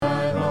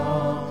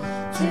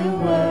to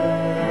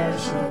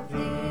worship Thee.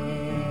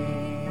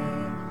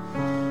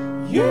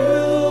 You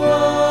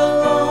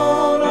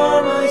alone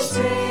are my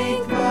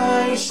strength,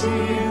 my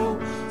shield.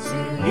 To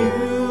You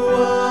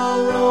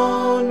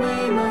alone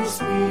may my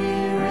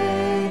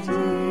spirit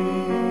yield.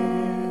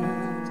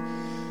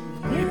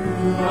 You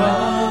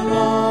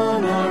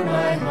alone are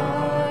my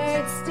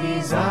heart's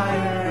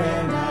desire,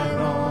 and I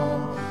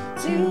long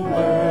to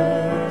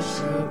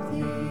worship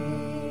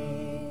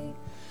Thee.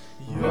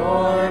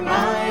 You're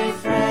my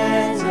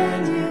friend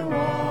and You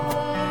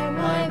are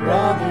my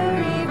brother,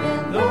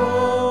 even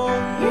though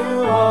You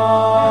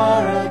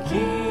are a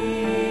king.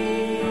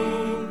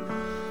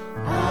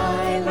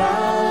 I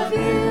love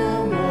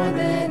You more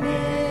than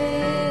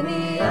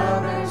any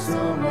other,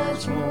 so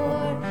much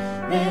more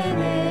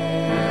than anything.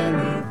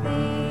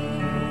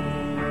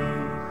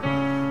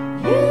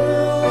 You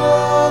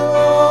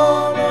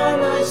alone are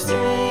my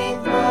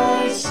strength,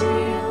 my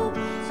shield.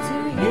 To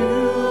You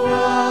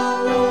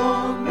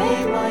alone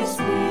may my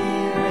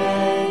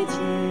spirit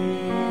yield.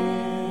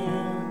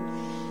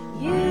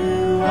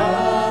 You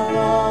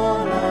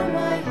alone are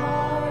my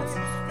heart's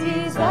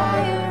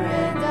desire,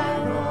 and I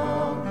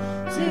long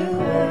to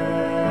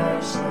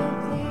worship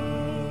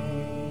Thee.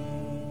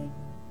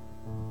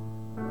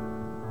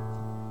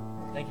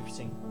 Thank you for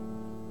singing.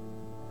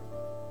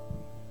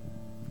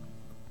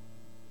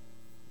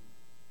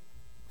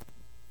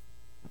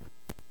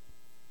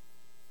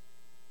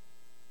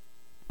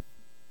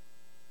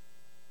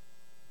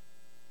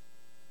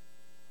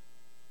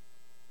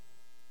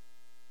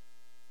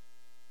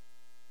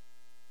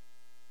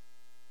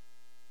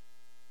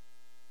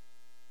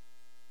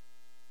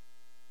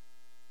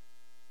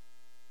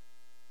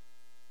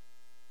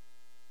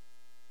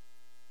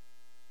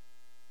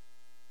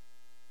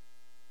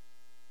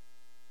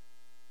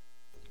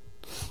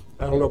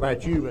 I don't know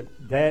about you, but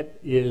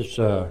that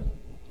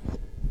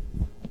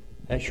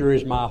sure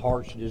is my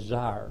heart's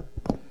desire,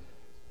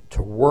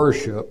 to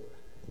worship.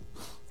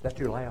 Is that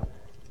too loud?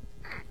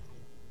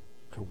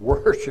 To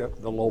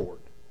worship the Lord.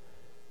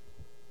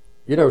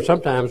 You know,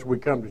 sometimes we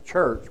come to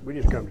church, we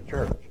just come to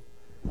church.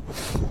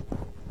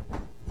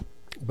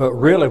 But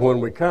really, when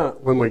we come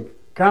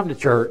to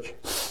church,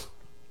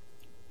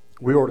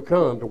 we ought to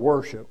come to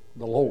worship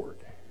the Lord.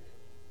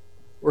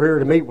 We're here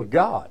to meet with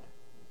God.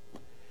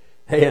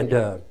 And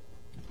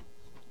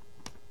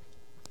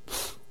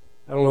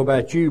I don't know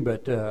about you,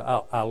 but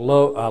I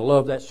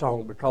love that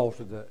song because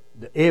of the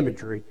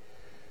imagery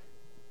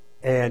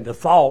and the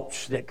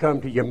thoughts that come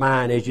to your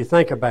mind as you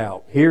think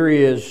about. Here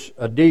is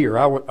a deer.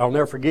 I'll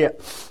never forget,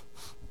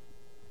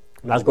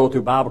 when I was going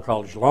through Bible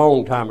college a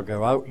long time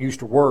ago, I used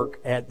to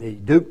work at the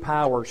Duke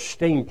Power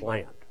steam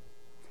plant.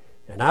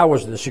 And I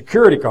was the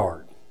security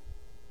guard.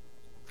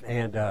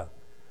 And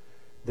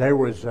there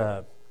was,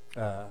 the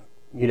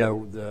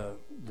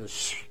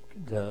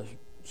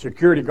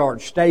security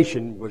guard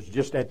station was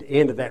just at the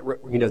end of that,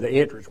 the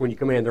entrance when you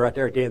come in. They're right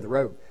there at the end of the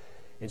road.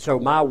 And so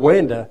my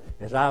window,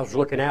 as I was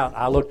looking out,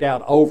 I looked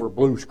out over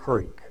Blues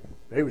Creek.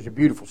 It was a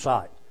beautiful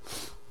sight.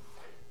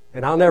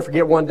 And I'll never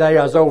forget one day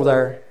I was over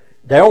there.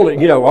 They only,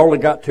 I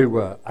got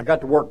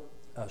to work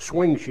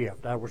swing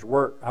shift. I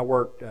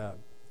worked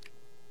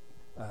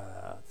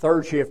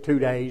third shift 2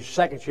 days,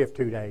 second shift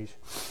 2 days.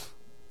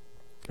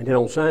 And then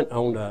on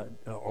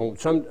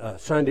some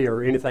Sunday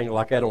or anything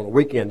like that on a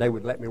weekend, they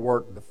would let me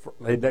work.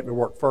 They'd let me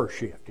work first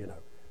shift,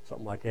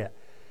 something like that.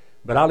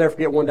 But I'll never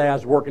forget one day I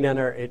was working down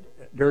there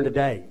during the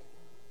day,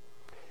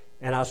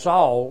 and I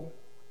saw,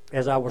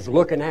 as I was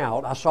looking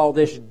out, I saw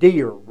this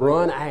deer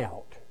run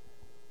out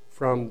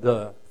from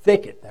the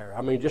thicket there.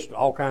 I mean, just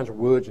all kinds of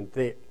woods and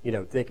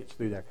thickets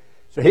through there.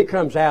 So he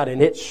comes out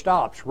and it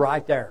stops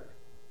right there.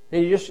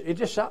 And it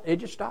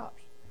just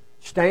stops,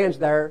 stands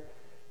there.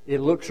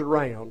 It looks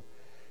around.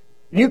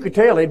 You could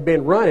tell it'd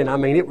been running. I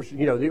mean, it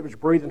was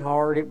breathing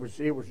hard.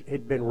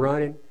 It'd been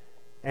running.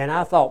 And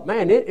I thought,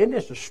 man, isn't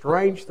this a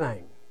strange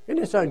thing?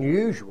 Isn't this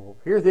unusual?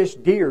 Here this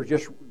deer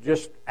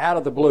just out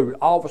of the blue,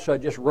 all of a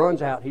sudden just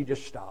runs out. He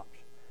just stops.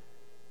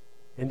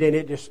 And then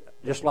it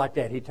just like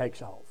that, he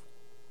takes off.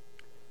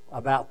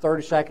 About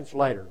 30 seconds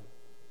later,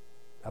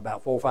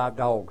 about 4 or 5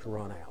 dogs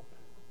run out.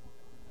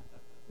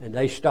 And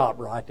they stop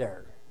right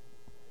there.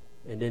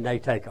 And then they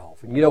take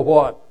off. And you know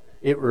what?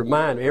 It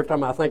reminds me, every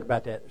time I think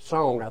about that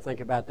song, I think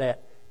about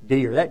that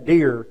deer. That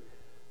deer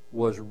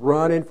was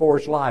running for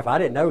his life. I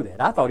didn't know that.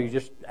 I thought he was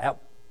just out,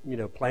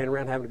 playing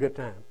around having a good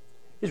time.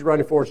 He's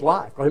running for his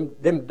life.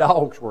 Them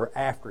dogs were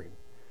after him.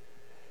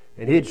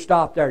 And he'd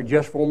stopped there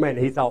just for a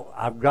minute. He thought,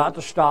 I've got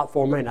to stop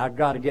for a minute. I've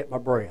got to get my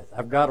breath.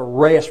 I've got to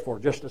rest for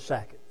just a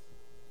second.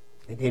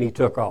 And then he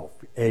took off.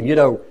 And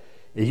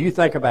as you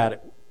think about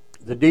it,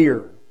 the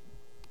deer,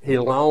 he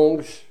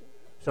longs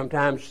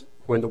sometimes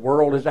when the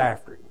world is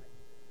after him.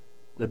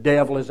 The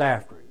devil is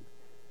after him.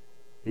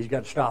 He's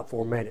got to stop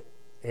for a minute,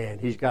 and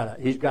he's got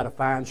to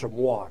find some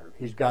water.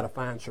 He's got to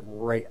find some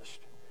rest.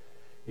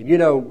 And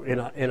in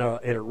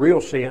a real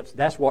sense,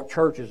 that's what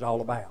church is all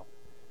about.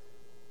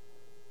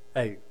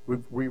 Hey,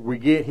 we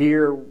get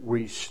here,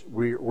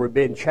 we've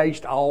been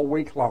chased all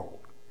week long,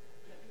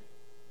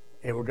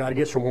 and we've got to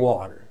get some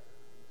water.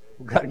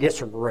 We've got to get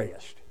some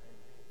rest.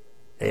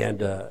 And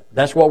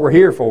that's what we're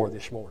here for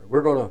this morning.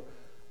 We're going to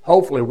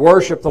hopefully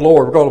worship the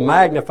Lord. We're going to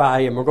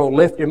magnify Him. We're going to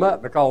lift Him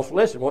up because,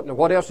 listen,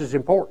 what else is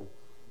important?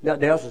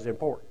 Nothing else is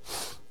important.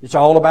 It's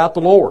all about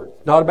the Lord.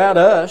 Not about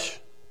us.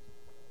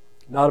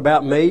 Not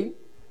about me.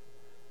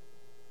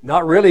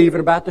 Not really even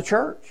about the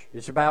church.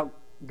 It's about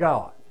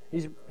God.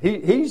 He's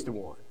the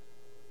one.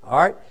 All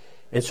right?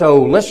 And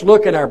so let's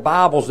look at our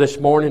Bibles this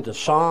morning to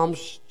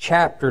Psalms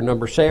chapter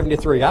number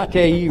 73. I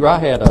tell you, I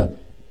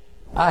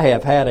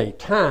have had a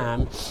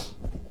time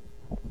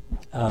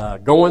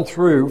going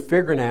through,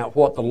 figuring out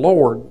what the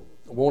Lord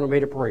wanted me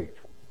to preach.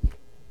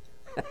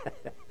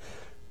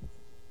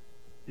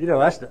 You know,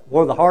 that's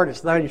one of the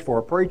hardest things for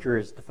a preacher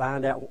is to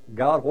find out,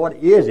 God, what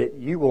is it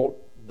you want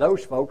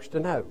those folks to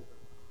know?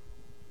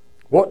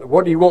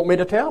 What do you want me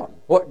to tell them?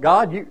 What,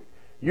 God,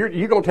 you're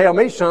going to tell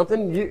me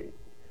something?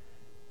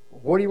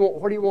 What do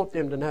you want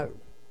them to know?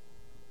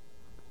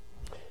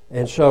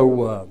 And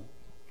so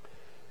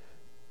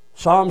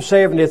Psalm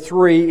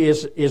 73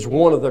 is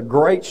one of the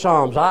great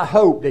Psalms. I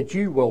hope that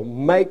you will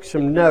make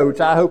some notes.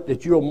 I hope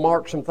that you'll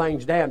mark some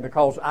things down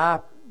because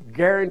I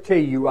guarantee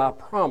you, I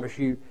promise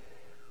you,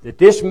 that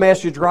this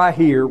message right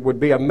here would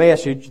be a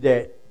message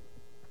that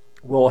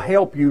will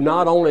help you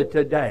not only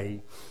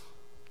today,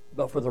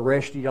 but for the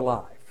rest of your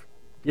life.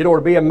 You know,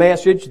 it'll be a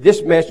message,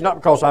 this message, not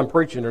because I'm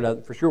preaching or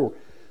nothing for sure,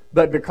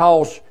 but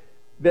because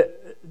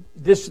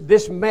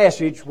this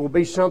message will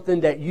be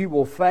something that you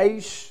will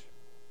face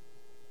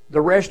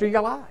the rest of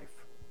your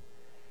life.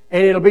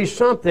 And it'll be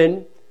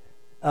something,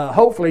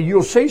 hopefully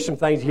you'll see some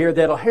things here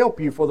that'll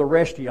help you for the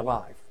rest of your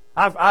life.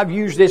 I've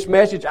used this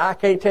message, I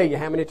can't tell you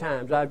how many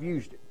times I've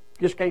used it.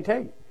 Just can't tell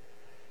you.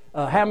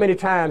 How many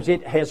times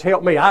it has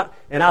helped me. I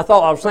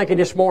was thinking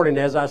this morning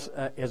as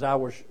I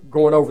was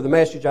going over the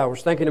message, I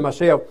was thinking to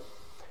myself,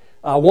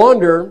 I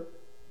wonder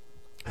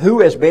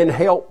who has been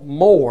helped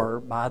more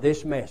by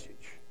this message.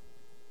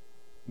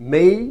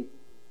 Me,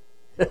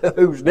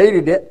 who's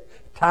needed it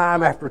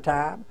time after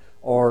time,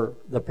 or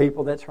the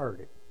people that's heard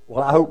it.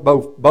 Well, I hope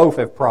both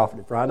have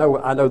profited from it.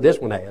 I know this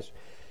one has.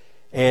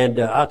 And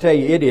I'll tell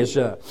you, it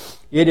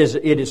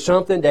is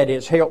something that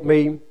has helped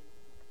me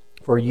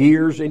for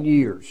years and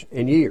years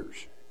and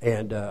years.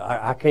 And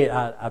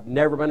I've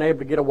never been able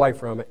to get away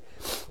from it.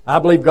 I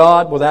believe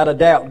God, without a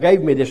doubt,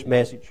 gave me this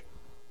message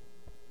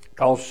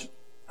because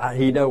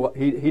He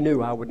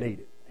knew I would need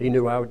it. He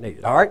knew I would need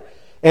it. All right?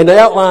 And the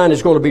outline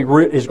is going to be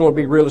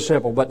really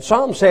simple. But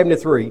Psalm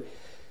 73,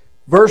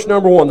 verse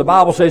number 1, the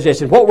Bible says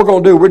this. And what we're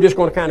going to do, we're just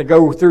going to kind of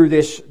go through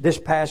this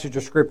passage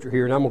of Scripture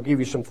here. And I'm going to give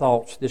you some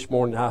thoughts this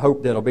morning. I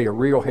hope that'll be a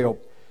real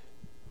help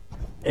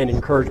and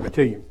encouragement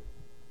to you.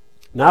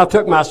 Now, I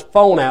took my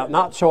phone out,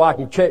 not so I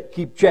can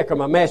keep checking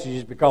my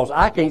messages, because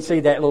I can't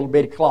see that little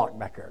bitty clock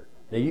back there.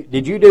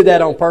 Did you do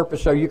that on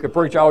purpose so you could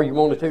preach all you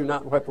wanted to,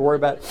 not have to worry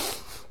about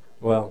it?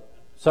 Well,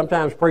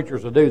 sometimes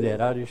preachers will do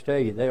that. I just tell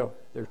you,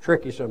 they're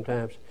tricky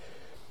sometimes.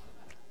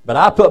 But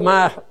I put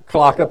my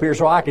clock up here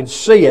so I can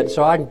see it,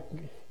 so I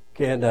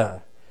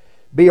can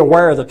be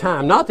aware of the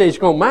time. Not that it's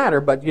going to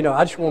matter, but,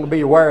 I just want to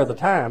be aware of the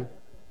time.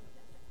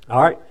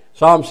 All right?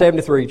 Psalm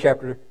 73,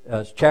 chapter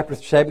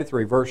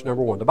 73, verse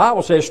number 1. The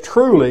Bible says,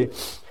 "Truly,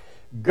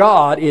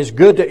 God is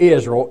good to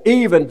Israel,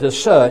 even to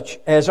such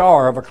as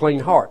are of a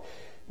clean heart."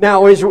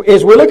 Now, as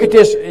we look at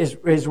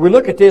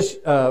this,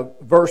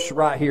 verse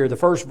right here, the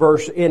first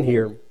verse in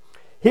here,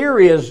 here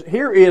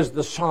is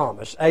the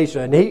psalmist Asa,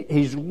 and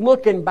he's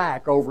looking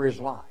back over his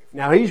life.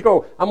 Now I'm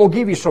going to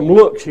give you some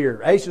looks here.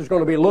 Asa's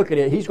going to be looking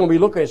at. He's going to be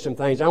looking at some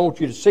things. I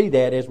want you to see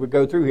that as we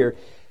go through here.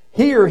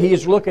 Here he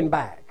is looking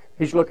back.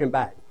 He's looking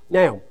back.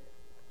 Now,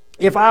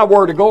 if I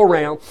were to go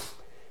around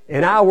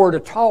and I were to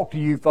talk to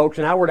you folks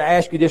and I were to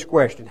ask you this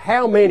question,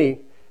 how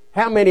many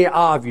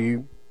of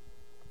you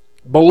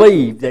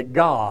believe that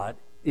God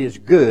is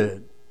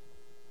good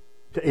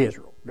to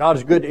Israel? God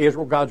is good to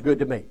Israel. God's good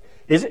to me.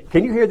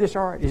 Can you hear this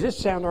all right? Does this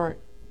sound all right?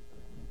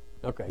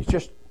 Okay,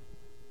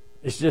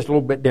 it's just a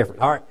little bit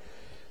different. All right.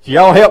 So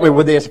y'all help me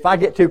with this. If I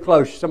get too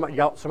close,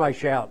 somebody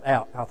shout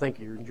out. I think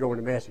you're enjoying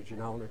the message,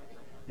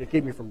 to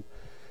keep me from.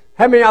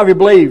 How many of you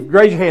believe?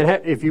 Raise your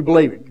hand if you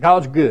believe it.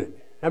 God's good.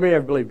 How many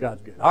of you believe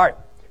God's good? All right.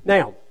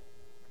 Now,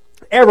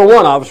 every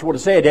one of us would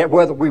have said that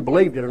whether we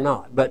believed it or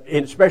not, but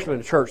especially in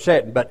the church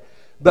setting. But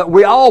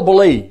we all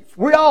believe.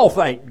 We all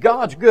think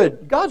God's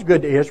good. God's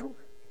good to Israel.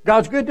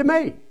 God's good to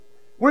me.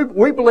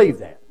 We believe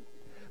that.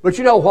 But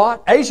you know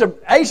what? Asa,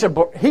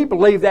 he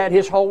believed that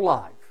his whole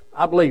life.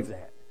 I believe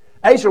that.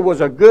 Asa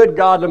was a good,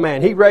 godly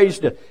man.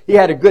 He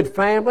had a good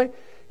family.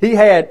 He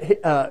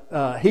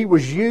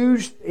was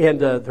used in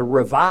the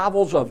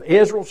revivals of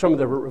Israel, some of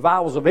the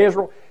revivals of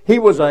Israel. He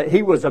was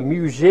a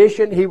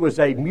musician. He was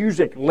a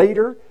music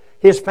leader.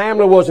 His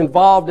family was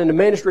involved in the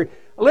ministry.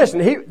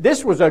 Listen,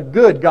 this was a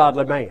good,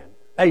 godly man,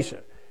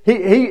 Asa.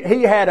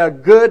 He had a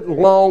good,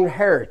 long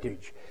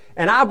heritage.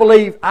 And I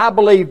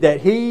believe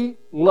that he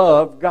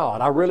loved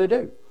God. I really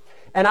do.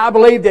 And I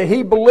believe that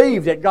he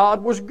believed that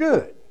God was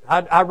good.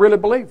 I really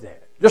believe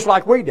that, just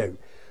like we do.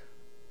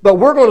 But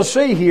we're going to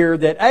see here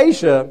that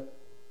Asa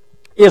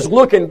is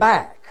looking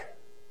back.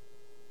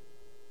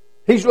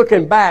 He's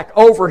looking back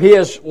over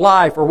his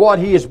life or what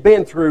he has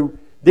been through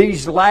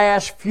these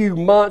last few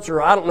months,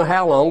 or I don't know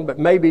how long, but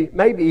maybe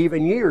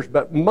even years,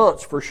 but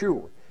months for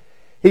sure.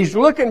 He's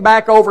looking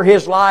back over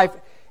his life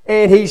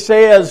and he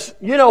says,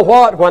 you know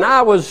what, when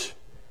I was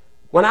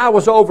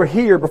over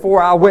here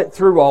before I went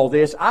through all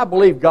this, I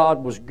believe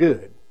God was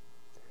good.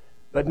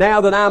 But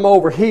now that I'm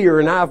over here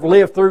and I've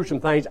lived through some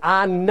things,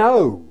 I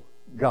know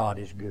God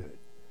is good.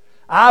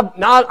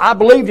 I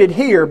believed it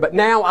here, but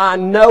now I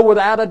know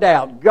without a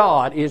doubt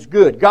God is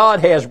good. God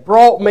has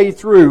brought me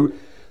through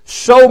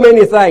so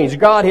many things.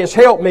 God has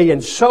helped me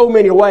in so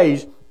many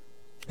ways.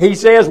 He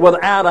says,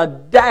 without a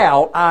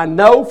doubt, I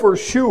know for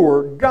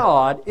sure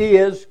God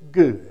is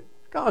good.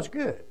 God's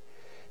good.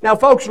 Now,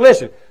 folks,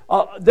 listen.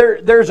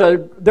 There's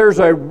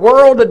a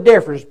world of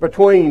difference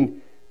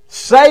between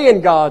saying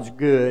God's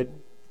good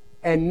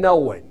and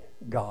knowing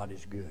God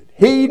is good.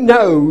 He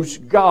knows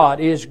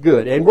God is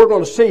good, and we're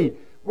going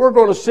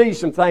to see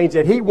some things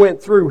that he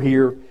went through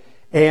here,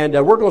 and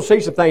we're going to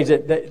see some things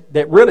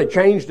that really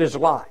changed his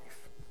life.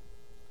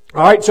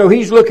 All right, so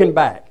he's looking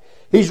back.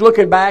 He's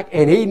looking back,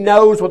 and he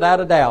knows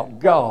without a doubt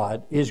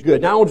God is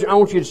good. Now, I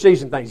want you to see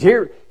some things.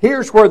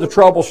 Here's where the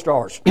trouble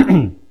starts.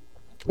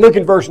 Look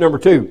in verse number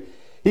 2.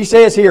 He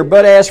says here,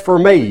 but as for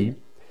me,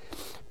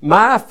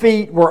 my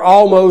feet were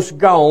almost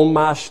gone,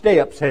 my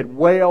steps had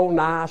well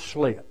nigh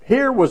slipped.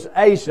 Here was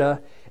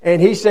Asa,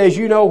 and he says,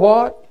 you know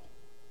what?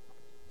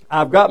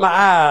 I've got my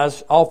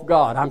eyes off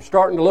God. I'm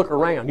starting to look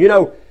around. You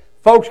know,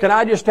 folks, can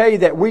I just tell you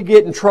that we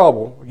get in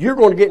trouble? You're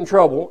going to get in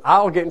trouble.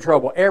 I'll get in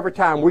trouble every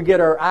time we get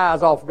our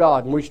eyes off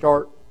God and we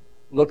start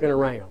looking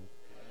around.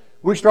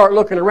 We start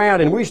looking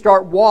around and we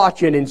start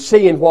watching and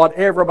seeing what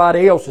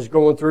everybody else is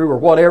going through or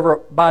what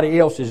everybody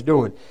else is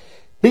doing.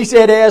 He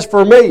said, as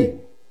for me,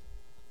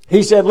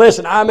 he said,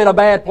 listen, I'm in a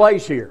bad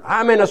place here.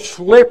 I'm in a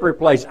slippery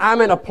place. I'm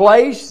in a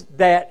place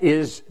that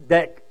is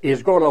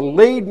going to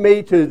lead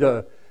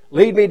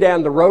me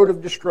down the road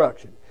of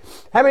destruction.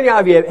 How many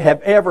of you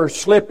have ever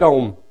slipped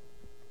on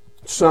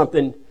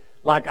something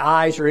like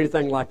ice or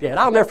anything like that?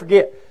 I'll never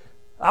forget.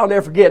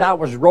 I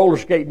was roller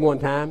skating one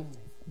time.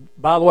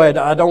 By the way,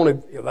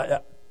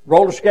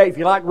 roller skate. If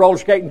you like roller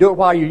skating, do it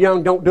while you're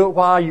young. Don't do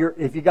it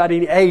if you got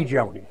any age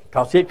on you,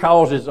 because it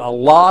causes a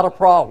lot of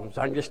problems.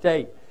 I can just tell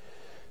you.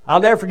 I'll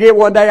never forget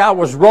one day I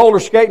was roller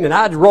skating, and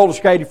I'd roller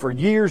skated for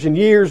years and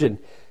years, and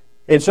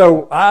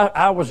so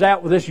I was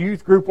out with this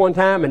youth group one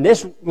time, and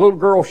this little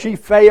girl, she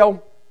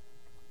fell,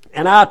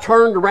 and I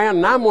turned around,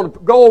 and I'm going to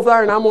go over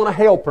there, and I'm going to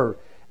help her.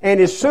 And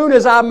as soon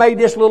as I made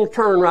this little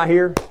turn right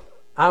here,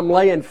 I'm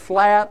laying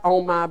flat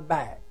on my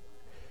back.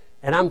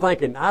 And I'm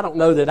thinking, I don't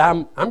know that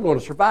I'm going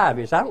to survive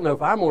this. I don't know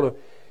if I'm going to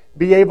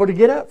be able to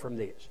get up from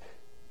this.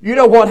 You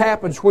know what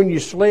happens when you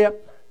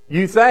slip?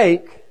 You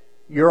think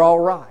you're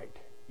all right.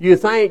 You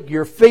think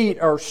your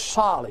feet are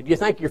solid. You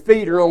think your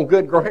feet are on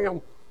good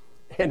ground.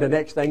 And the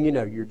next thing you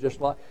know, you're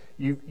just like,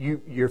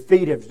 your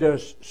feet have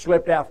just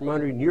slipped out from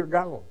under you and you're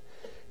gone.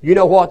 You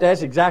know what?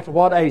 That's exactly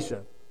what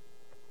Asa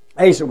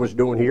was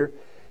doing here.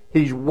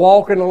 He's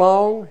walking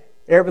along,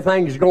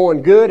 everything's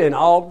going good, and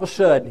all of a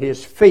sudden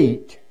his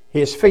feet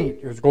is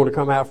going to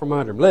come out from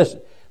under him.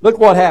 Listen, look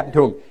what happened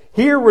to him.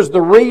 Here was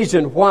the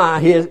reason why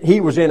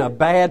he was in a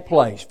bad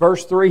place.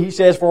 Verse 3, he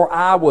says, for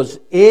I was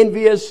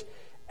envious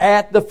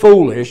at the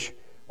foolish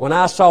when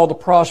I saw the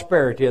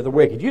prosperity of the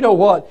wicked. You know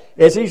what?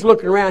 As he's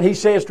looking around, he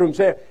says to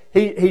himself,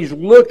 he's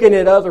looking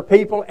at other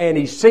people and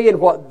he's seeing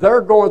what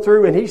they're going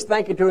through, and he's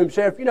thinking to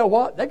himself, you know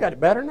what? They got it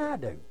better than I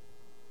do.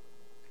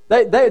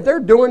 They're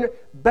doing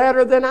it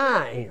better than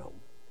I am.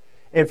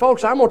 And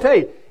folks, I'm going to tell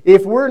you,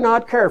 if we're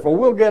not careful,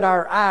 we'll get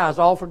our eyes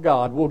off of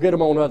God, we'll get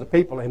them on other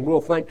people, and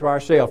we'll think to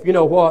ourselves, you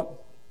know what?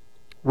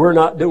 We're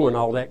not doing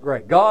all that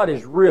great. God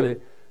is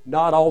really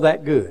not all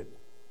that good.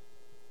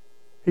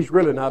 He's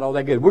really not all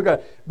that good.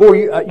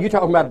 You're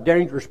talking about a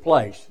dangerous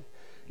place.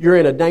 You're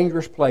in a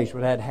dangerous place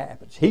when that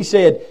happens. He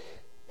said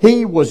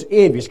he was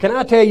envious. Can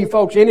I tell you,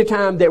 folks,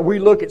 anytime that we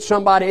look at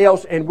somebody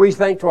else and we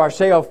think to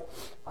ourselves,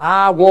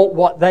 I want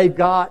what they've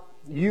got,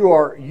 you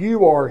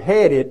are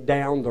headed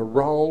down the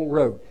wrong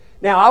road.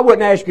 Now, I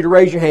wouldn't ask you to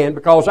raise your hand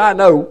because I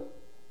know,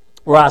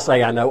 or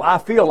I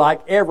feel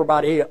like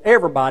everybody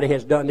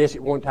has done this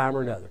at one time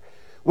or another.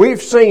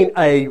 We've seen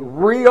a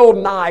real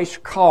nice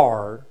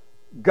car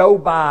go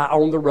by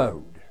on the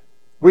road.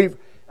 We've,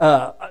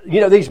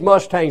 these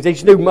Mustangs,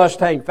 these new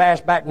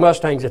fastback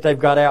Mustangs that they've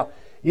got out,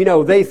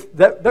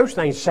 those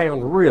things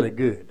sound really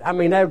good. I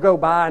mean, they'll go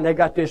by and they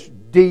got this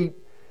deep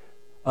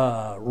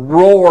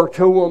roar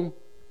to them,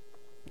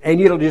 and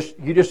you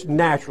just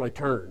naturally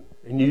turn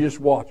and you just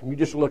watch them, you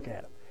just look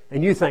at them,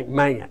 and you think,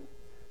 man,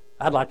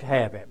 I'd like to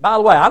have that. By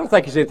the way, I don't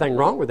think there's anything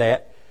wrong with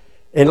that,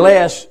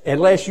 unless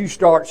you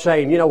start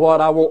saying, you know what,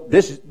 I want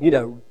this.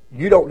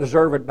 You don't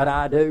deserve it, but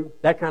I do.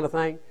 That kind of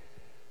thing.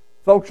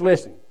 Folks,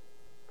 listen.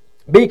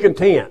 Be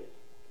content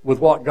with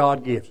what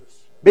God gives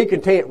us. Be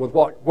content with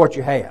what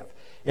you have.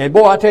 And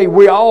boy, I tell you,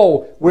 we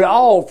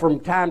all from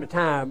time to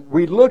time,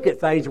 we look at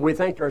things and we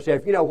think to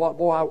ourselves, you know what,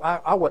 boy,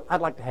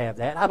 I'd like to have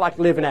that. I'd like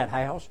to live in that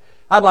house.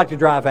 I'd like to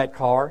drive that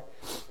car.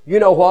 You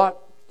know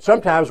what?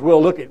 sometimes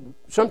we'll look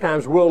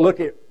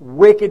at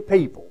wicked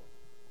people,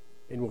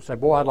 and we'll say,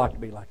 "Boy, I'd like to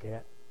be like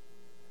that."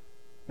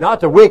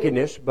 Not the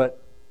wickedness,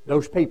 but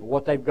those people,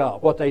 what they've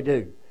got, what they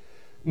do.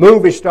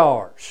 Movie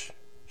stars,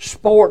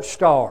 sports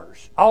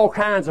stars, all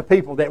kinds of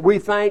people that we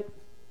think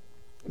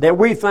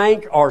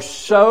are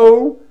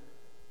so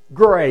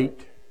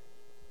great.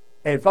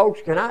 And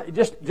folks, can I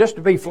just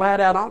to be flat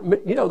out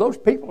honest, those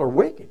people are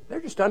wicked. They're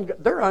just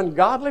they're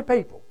ungodly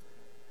people.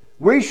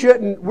 We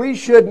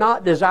should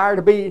not desire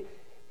to be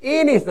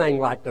anything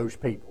like those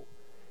people,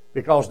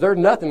 because they're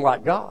nothing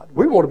like God.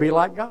 We want to be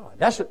like God.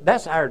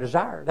 That's our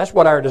desire. That's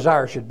what our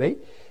desire should be.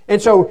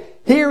 And so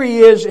here he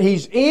is.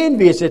 He's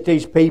envious at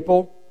these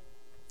people.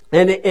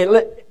 And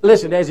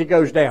listen, as he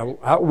goes down,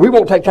 we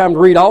won't take time to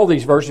read all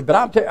these verses, but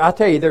I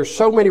tell you, there's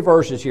so many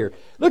verses here.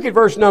 Look at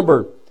verse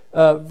number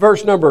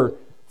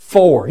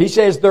 4. He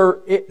says,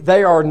 for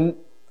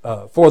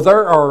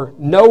there are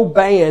no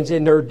bands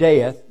in their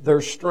death,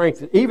 their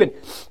strength,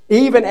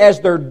 even as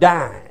they're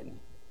dying,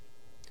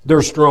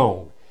 they're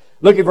strong.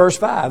 Look at verse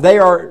 5. They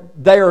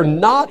are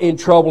not in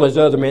trouble as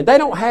other men. They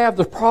don't have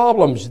the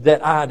problems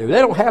that I do. They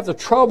don't have the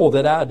trouble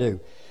that I do.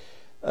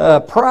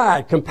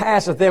 Pride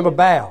compasseth them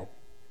about.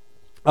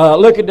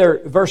 Look at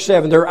verse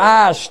 7. Their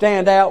eyes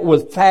stand out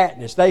with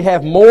fatness. They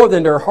have more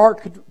than their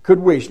heart could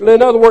wish.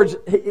 In other words,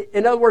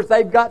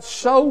 they've got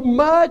so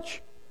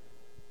much.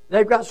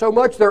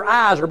 Their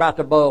eyes are about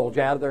to bulge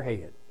out of their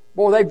head.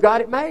 Boy, they've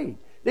got it made.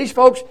 These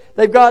folks,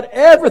 they've got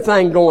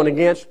everything going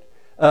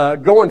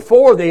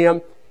for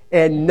them,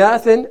 and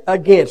nothing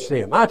against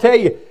them. I tell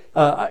you,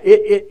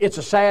 it's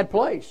a sad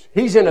place.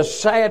 He's in a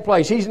sad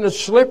place. He's in a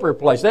slippery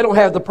place. They don't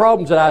have the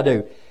problems that I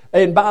do.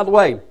 And by the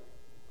way,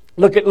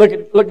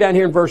 look down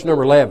here in verse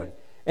number 11.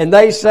 And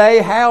they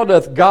say, how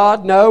doth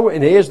God know?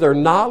 And is there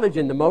knowledge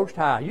in the Most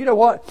High? You know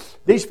what?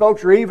 These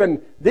folks are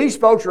even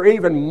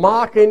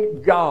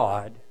mocking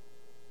God,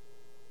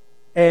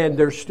 and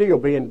they're still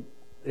being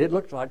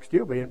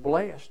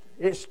blessed.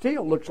 It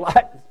still looks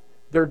like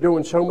they're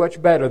doing so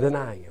much better than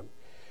I am.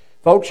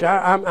 Folks,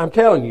 I'm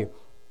telling you,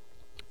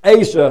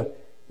 Asa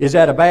is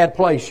at a bad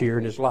place here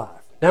in his life.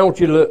 Now I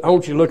want you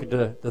to look at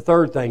the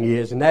third thing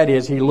and that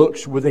is he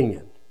looks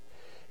within.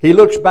 He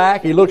looks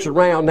back, he looks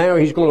around, now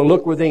he's going to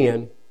look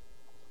within.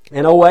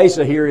 And old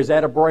Asa here is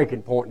at a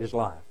breaking point in his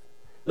life.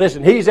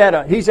 Listen, he's at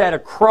a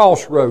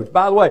crossroads.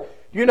 By the way,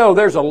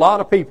 there's a lot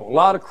of people, a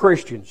lot of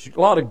Christians,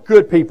 a lot of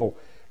good people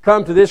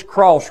come to this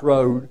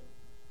crossroad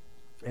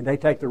and they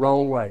take the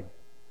wrong way.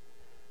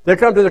 They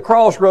come to the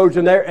crossroads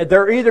and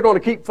they're either going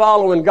to keep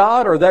following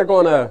God or they're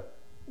going to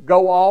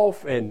go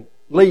off and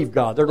leave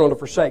God. They're going to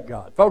forsake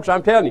God. Folks,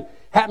 I'm telling you,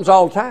 happens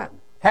all the time.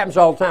 Happens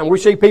all the time. We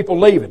see people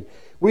leaving.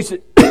 We see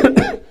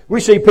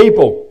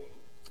people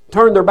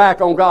turn their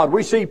back on God.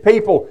 We see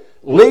people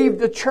leave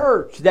the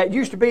church that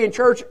used to be in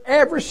church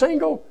every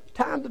single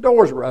time the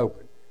doors were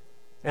open.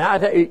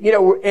 And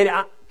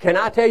can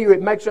I tell you,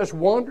 it makes us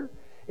wonder.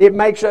 It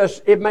makes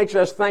us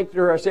think to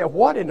ourselves,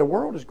 what in the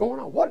world is going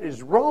on? What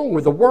is wrong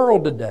with the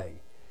world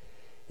today?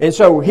 And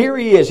so here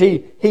he is.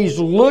 He's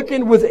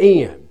looking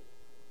within.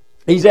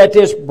 He's at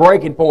this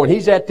breaking point.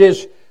 He's at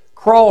this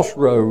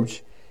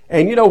crossroads.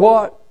 And you know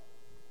what?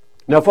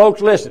 Now, folks,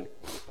 listen.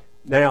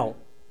 Now,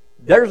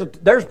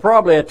 there's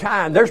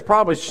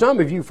probably some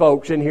of you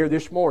folks in here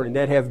this morning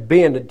that have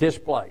been at this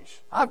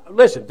place.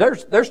 Listen,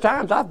 there's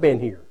times I've been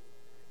here.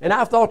 And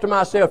I've thought to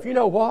myself, you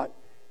know what?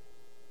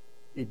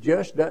 It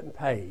just doesn't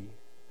pay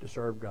to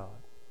serve God.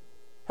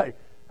 Hey,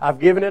 I've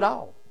given it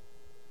all.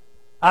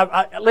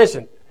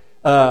 Listen,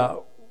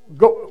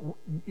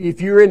 if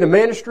you're in the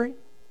ministry,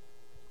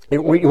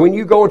 and when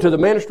you go into the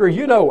ministry,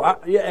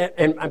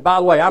 and by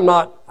the way, I'm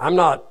not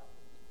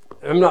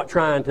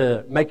trying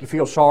to make you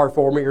feel sorry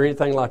for me or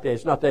anything like that.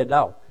 It's not that at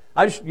all.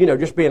 I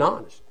just being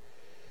honest.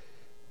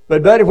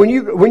 But buddy, when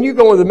you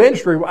go into the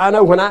ministry, I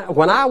know when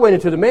I went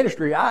into the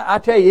ministry, I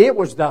tell you, it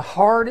was the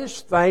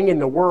hardest thing in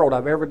the world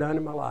I've ever done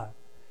in my life.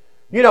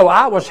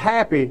 I was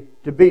happy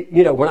to be,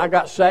 when I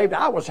got saved,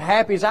 I was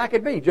happy as I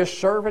could be, just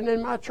serving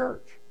in my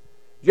church.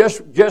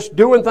 Just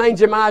doing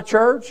things in my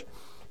church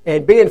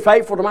and being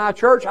faithful to my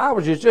church. I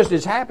was just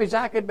as happy as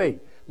I could be.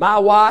 My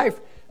wife,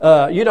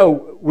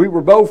 we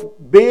were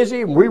both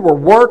busy, and we were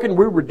working,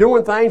 we were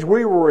doing things,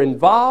 we were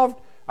involved.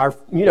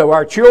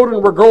 Our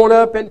children were growing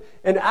up, and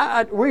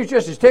we was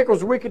just as tickled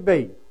as we could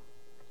be.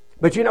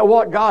 But you know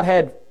what? God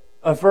had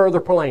a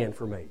further plan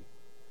for me.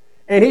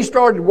 And He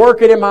started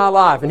working in my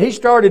life, and He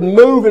started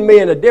moving me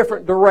in a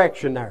different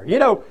direction there.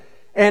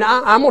 And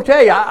I'm going to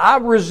tell you, I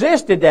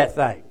resisted that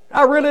thing.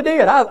 I really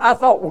did. I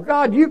thought, well,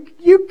 God,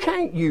 you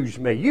can't use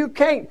me. You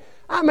can't.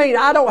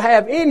 I don't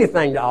have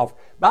anything to offer.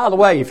 By the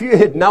way, if you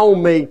had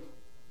known me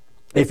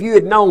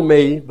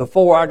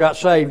before I got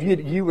saved,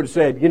 you would have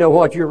said, you know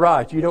what, you're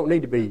right. You don't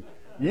need to be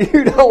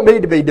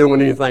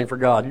doing anything for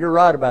God. You're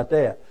right about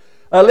that.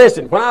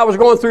 Listen, when I was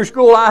going through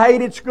school, I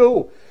hated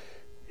school.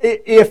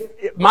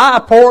 If my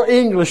poor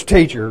English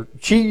teacher,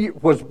 she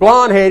was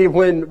blonde-headed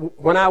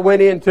when I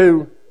went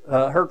into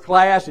her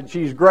class, and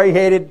she's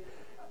gray-headed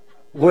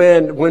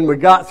when we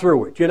got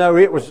through it. You know,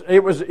 it was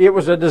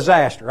a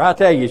disaster. I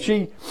tell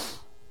you,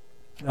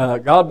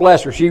 God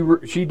bless her,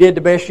 she did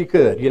the best she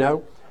could. You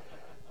know.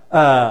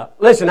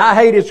 Listen, I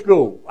hated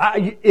school.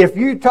 If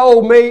you had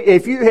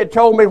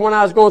told me when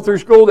I was going through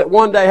school that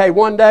one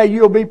day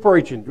you'll be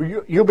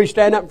preaching, you'll be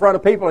standing up in front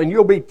of people and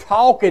you'll be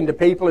talking to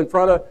people in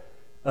front of,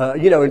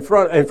 in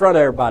front of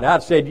everybody,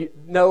 I'd said,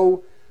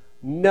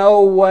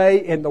 no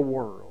way in the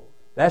world.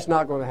 That's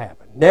not going to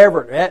happen.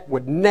 Never. That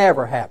would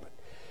never happen.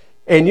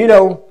 And you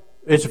know,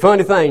 it's a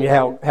funny thing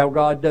how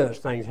God does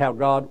things, how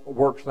God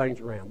works things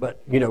around.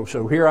 But you know,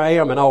 so here I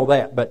am and all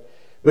that. But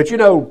you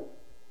know.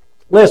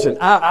 Listen,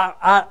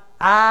 I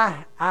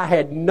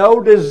had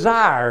no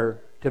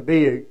desire to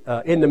be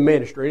in the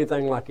ministry or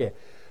anything like that.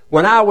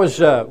 When I was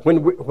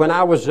before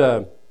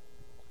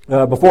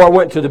I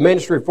went to the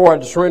ministry, before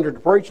I surrendered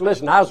to preach,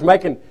 listen, I was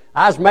making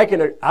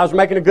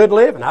a good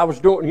living. I was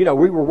doing, you know,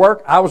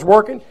 I was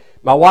working.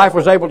 My wife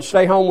was able to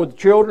stay home with the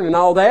children and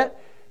all that.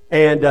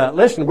 And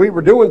listen, we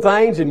were doing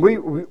things, and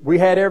we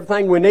had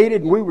everything we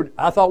needed, and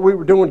I thought we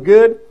were doing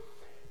good.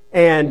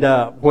 And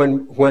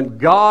when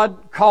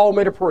God called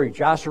me to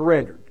preach, I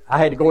surrendered. I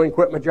had to go and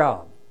quit my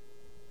job.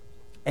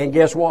 And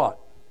guess what?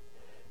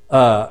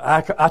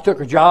 I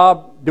took a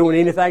job doing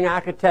anything I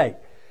could take.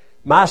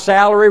 My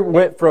salary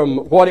went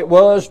from what it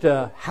was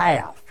to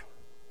half.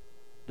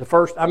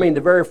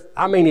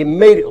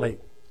 Immediately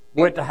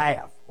went to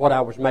half what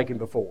I was making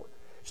before.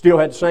 Still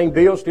had the same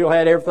bills, still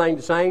had everything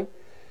the same.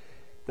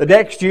 The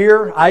next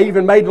year, I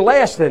even made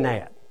less than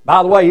that.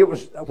 By the way, it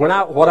was when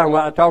I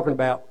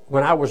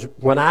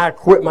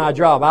quit my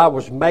job, I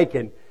was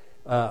making,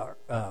 or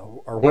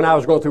when I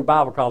was going through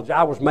Bible college,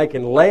 I was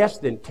making less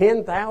than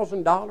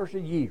 $10,000 a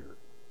year.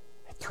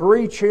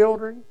 3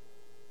 children,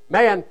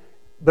 man.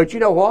 But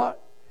you know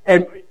what?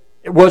 And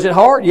was it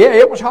hard? Yeah,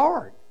 it was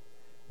hard.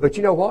 But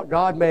you know what?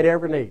 God met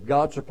every need.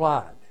 God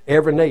supplied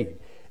every need.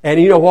 And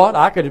you know what?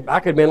 I could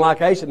have been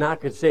like Asa, and I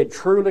could have said,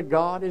 "Truly,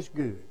 God is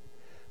good."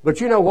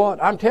 But you know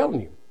what? I'm telling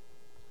you.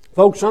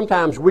 Folks,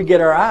 sometimes we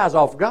get our eyes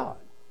off God.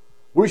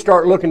 We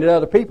start looking at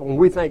other people and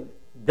we think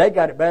they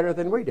got it better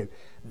than we do.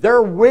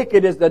 They're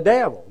wicked as the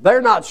devil. They're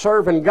not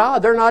serving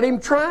God. They're not even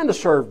trying to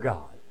serve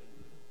God.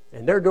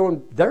 And they're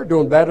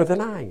doing better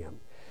than I am.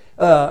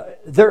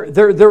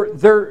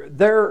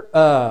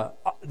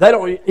 They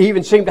don't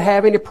even seem to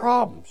have any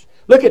problems.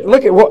 Look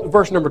at what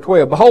verse number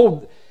 12.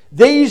 Behold,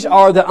 these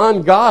are the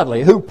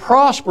ungodly who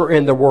prosper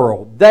in the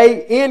world.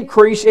 They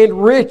increase in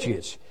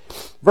riches.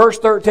 Verse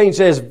 13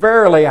 says,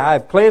 "Verily I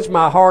have cleansed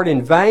my heart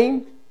in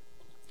vain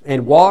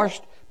and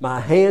washed my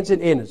hands in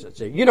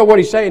innocency." You know what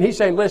he's saying? He's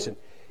saying, listen,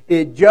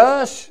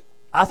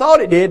 I thought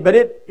it did, but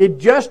it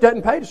just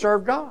doesn't pay to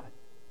serve God.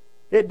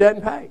 It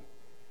doesn't pay.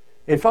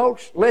 And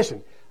folks,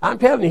 listen, I'm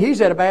telling you,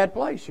 he's at a bad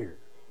place here.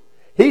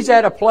 He's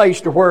at a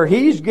place to where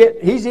he's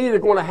either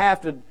going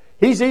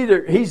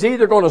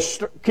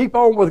to keep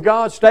on with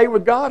God, stay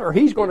with God, or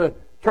he's going to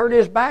turn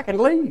his back and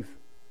leave.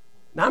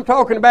 Now I'm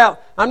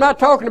not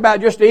talking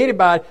about just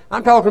anybody.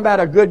 I'm talking about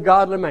a good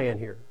godly man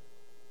here.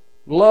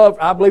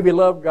 I believe he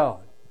loved God.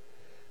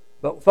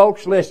 But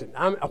folks, listen,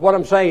 what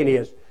I'm saying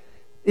is,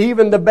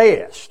 even the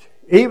best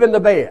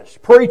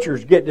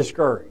preachers get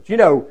discouraged. You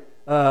know,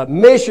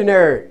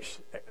 missionaries,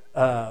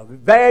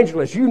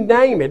 evangelists, you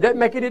name it, doesn't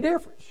make any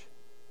difference.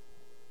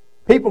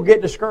 People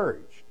get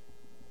discouraged.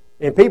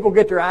 And people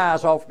get their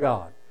eyes off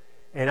God.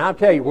 And I'll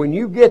tell you, when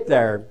you get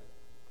there,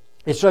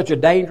 it's such a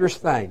dangerous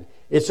thing.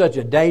 It's such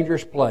a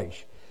dangerous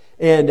place.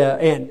 And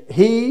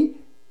he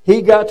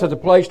got to the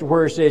place to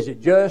where it says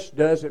it just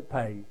doesn't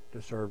pay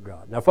to serve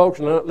God. Now, folks,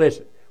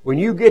 listen. When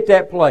you get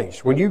that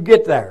place, when you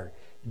get there,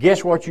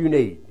 guess what you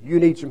need? You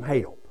need some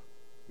help.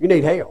 You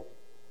need help.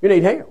 You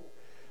need help.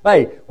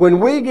 Hey, when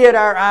we get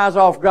our eyes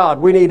off God,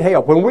 we need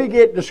help. When we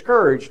get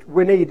discouraged,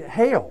 we need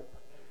help.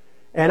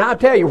 And I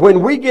tell you,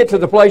 when we get to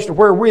the place to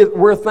where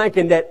we're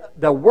thinking that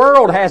the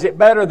world has it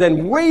better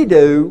than we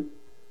do,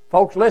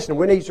 folks, listen,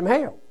 we need some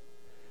help.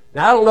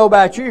 Now, I don't know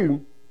about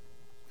you,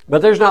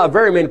 but there's not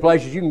very many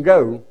places you can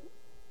go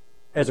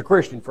as a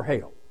Christian for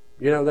help.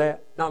 You know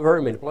that? Not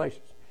very many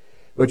places.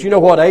 But you know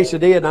what Asa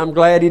did, and I'm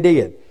glad he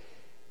did.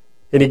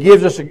 And it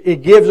gives us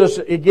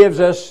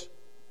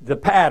the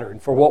pattern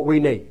for what we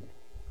need.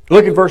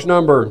 Look at verse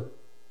number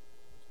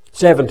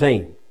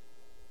 17.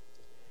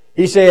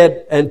 He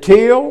said,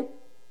 "Until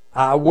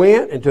I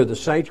went into the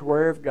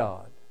sanctuary of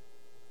God,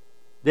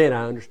 then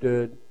I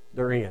understood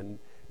their end."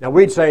 Now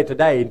we'd say it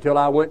today, until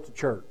I went to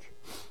church.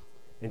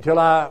 Until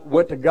I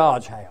went to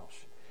God's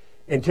house.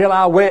 Until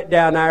I went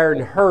down there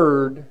and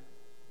heard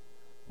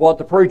what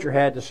the preacher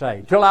had to say.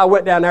 Until I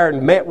went down there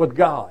and met with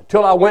God.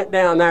 Until I went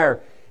down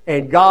there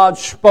and God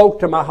spoke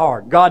to my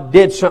heart. God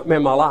did something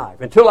in my life.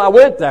 Until I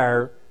went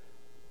there,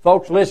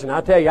 folks, listen,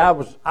 I tell you,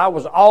 I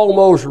was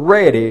almost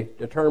ready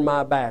to turn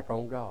my back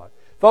on God.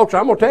 Folks,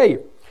 I'm going to tell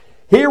you,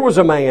 here was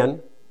a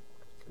man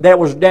that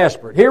was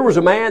desperate. Here was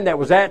a man that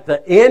was at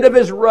the end of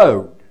his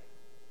road.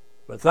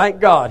 But thank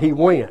God he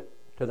went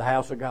to the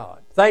house of God.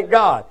 Thank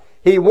God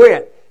he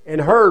went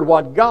and heard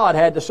what God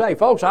had to say.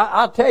 Folks,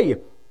 I'll tell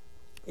you,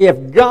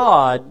 if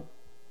God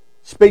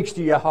speaks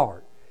to your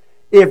heart,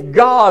 if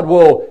God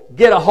will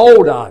get a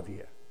hold of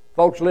you,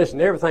 folks, listen,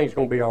 everything's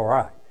going to be all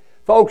right.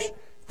 Folks,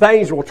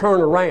 things will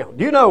turn around.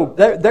 You know,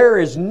 there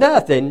is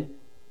nothing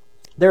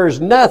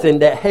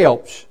that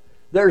helps.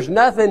 There's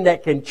nothing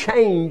that can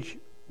change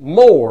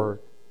more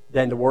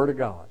than the Word of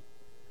God.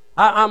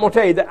 I'm going to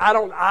tell you that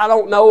I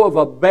don't know of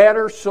a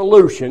better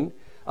solution,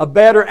 a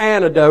better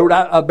antidote,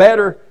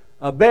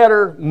 a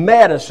better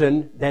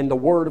medicine than the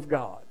Word of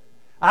God.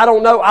 I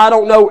don't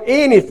know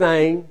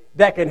anything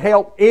that can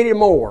help any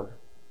more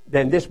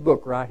than this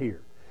book right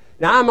here.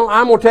 Now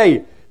I'm going to tell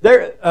you,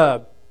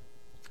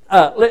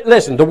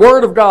 listen, the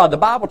Word of God, the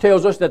Bible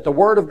tells us that the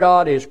Word of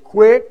God is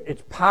quick,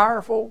 it's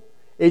powerful,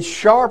 it's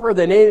sharper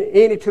than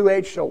any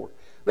two-edged sword.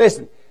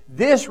 Listen,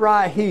 this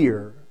right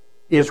here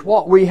is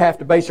what we have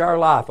to base our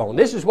life on.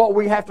 This is what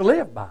we have to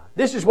live by.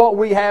 This is what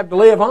we have to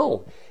live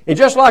on. And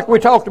just like we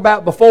talked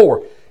about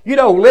before, you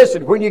know,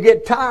 listen, when you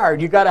get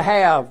tired, you got to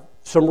have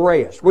some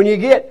rest. When you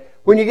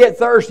get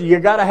thirsty, you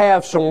got to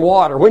have some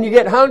water. When you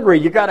get hungry,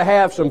 you got to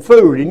have some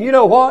food. And you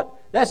know what?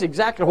 That's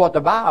exactly what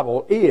the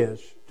Bible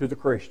is to the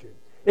Christian.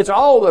 It's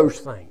all those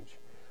things.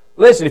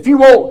 Listen, if you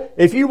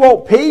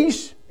want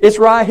peace, it's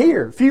right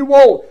here. If you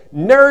want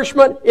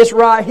nourishment, it's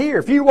right here.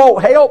 If you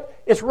want help,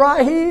 it's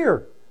right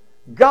here.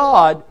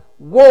 God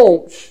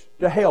wants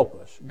to help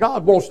us.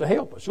 God wants to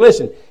help us.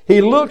 Listen,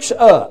 He looks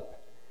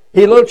up.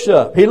 He looks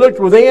up. He looked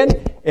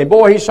within, and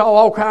boy, He saw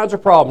all kinds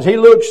of problems. He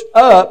looks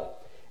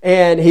up,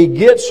 and He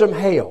gets some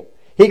help.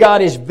 He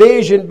got his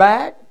vision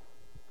back.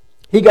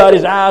 He got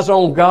his eyes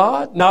on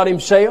God, not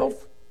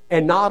himself,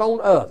 and not on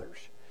others.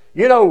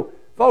 You know,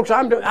 folks,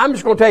 I'm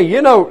just going to tell you,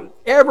 you know,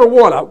 every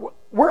one,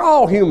 we're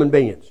all human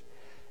beings.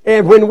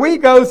 And when we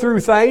go through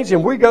things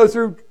and we go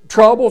through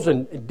troubles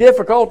and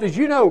difficulties,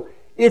 you know,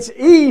 it's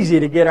easy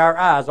to get our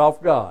eyes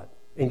off God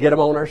and get them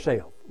on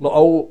ourselves.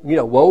 Oh, you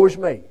know, woe is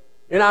me.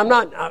 And I'm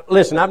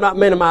not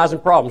minimizing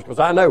problems, because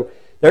I know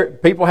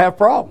people have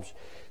problems.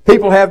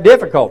 People have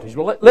difficulties.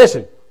 Well,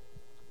 listen,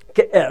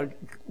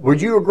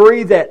 would you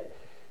agree that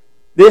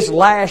this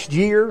last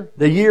year,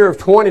 the year of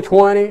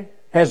 2020,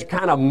 has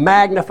kind of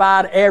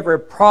magnified every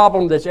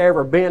problem that's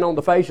ever been on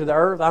the face of the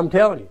earth? I'm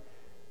telling you.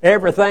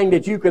 Everything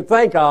that you could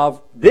think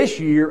of this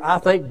year, I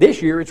think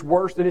this year it's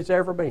worse than it's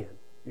ever been.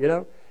 You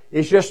know?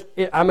 It's just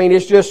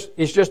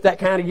that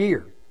kind of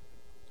year.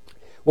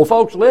 Well,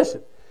 folks,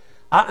 listen.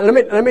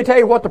 Let me tell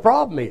you what the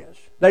problem is.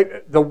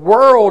 The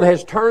world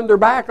has turned their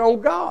back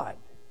on God.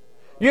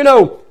 You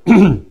know,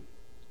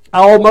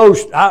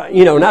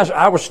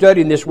 I was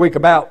studying this week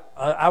about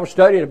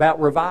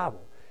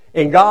revival,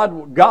 and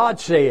God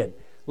said,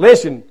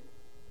 listen,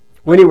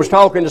 when He was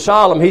talking to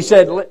Solomon, He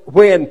said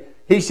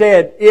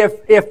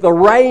if the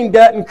rain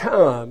doesn't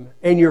come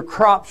and your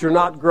crops are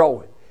not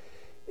growing,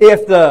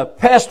 if the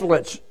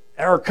pestilence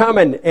are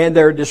coming and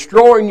they're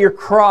destroying your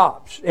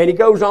crops, and he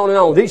goes on and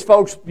on. These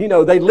folks, you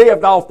know, they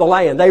lived off the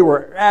land. They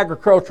were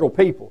agricultural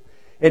people.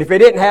 And if they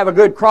didn't have a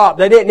good crop,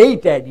 they didn't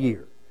eat that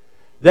year.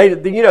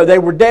 They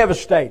were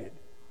devastated.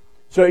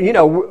 So, you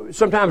know,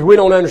 sometimes we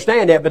don't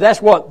understand that, but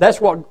that's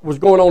what was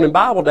going on in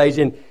Bible days.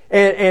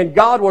 And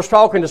God was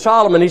talking to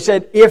Solomon. He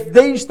said, if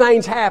these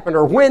things happen,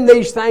 or when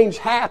these things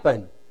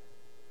happen,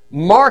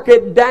 mark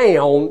it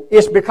down.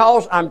 It's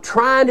because I'm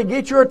trying to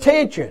get your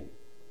attention.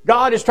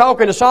 God is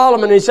talking to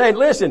Solomon, and He's saying,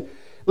 listen,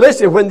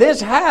 when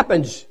this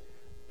happens,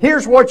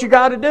 here's what you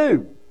got to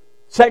do.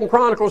 2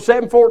 Chronicles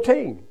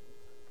 7:14.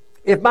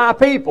 If my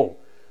people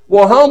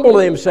will humble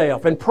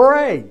themselves and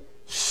pray,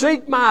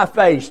 seek my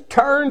face,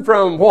 turn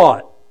from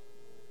what?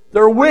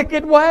 Their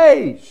wicked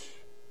ways.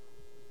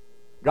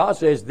 God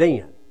says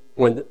then,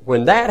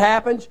 when that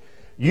happens,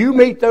 you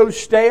meet those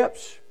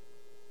steps,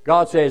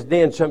 God says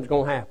then something's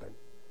going to happen.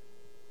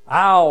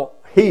 I'll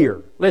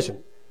hear.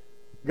 Listen,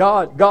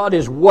 God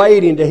is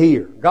waiting to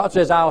hear. God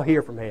says, I'll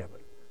hear from heaven.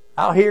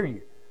 I'll hear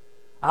you.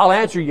 I'll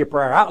answer your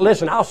prayer.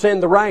 I'll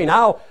send the rain.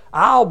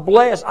 I'll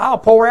bless. I'll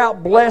pour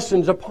out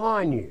blessings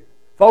upon you.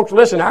 Folks,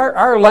 listen,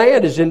 our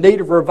land is in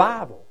need of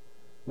revival.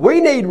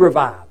 We need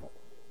revival.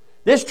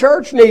 This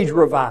church needs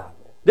revival.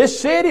 This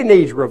city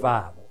needs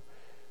revival.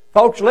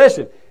 Folks,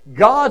 listen,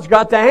 God's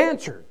got the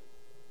answer.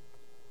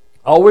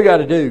 All we got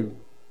to do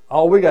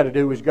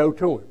is go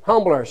to Him,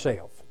 humble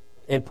ourselves,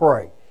 and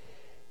pray,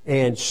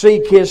 and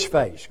seek His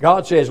face.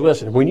 God says,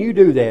 listen, when you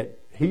do that,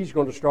 He's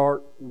going to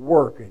start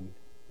working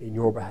in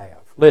your behalf.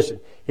 Listen,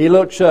 he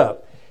looks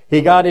up.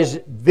 He got his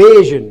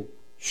vision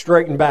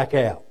straightened back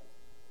out.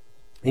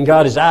 And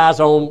got his eyes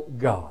on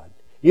God.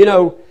 You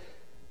know,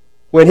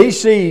 when he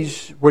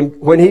sees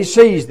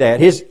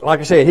that, like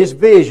I said, his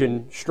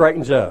vision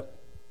straightens up.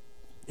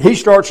 He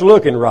starts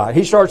looking right.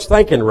 He starts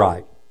thinking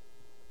right.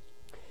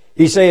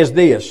 He says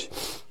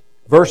this,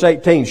 verse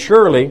 18,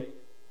 surely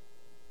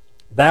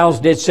thou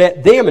didst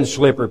set them in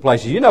slippery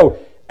places. You know,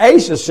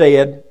 Asa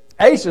said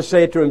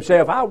to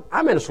himself,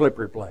 I'm in a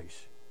slippery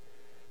place.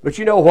 But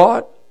you know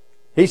what?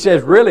 He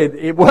says, really,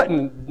 it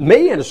wasn't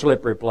me in a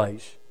slippery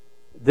place.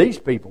 These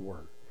people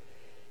were.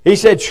 He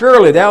said,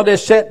 surely thou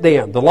didst set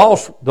them, the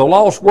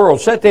lost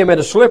world, set them in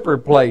a slippery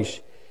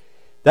place.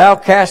 Thou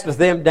castest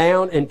them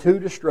down into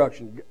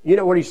destruction. You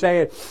know what he's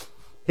saying?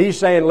 He's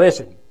saying,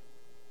 listen,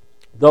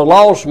 the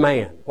lost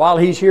man, while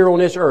he's here on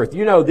this earth,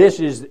 you know this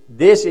is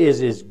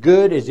as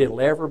good as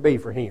it'll ever be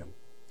for him.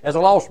 As a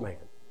lost man.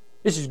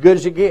 This is as good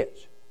as it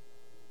gets.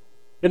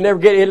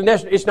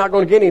 It's not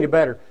going to get any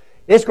better.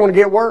 It's going to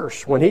get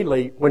worse when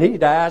he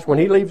dies, when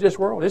he leaves this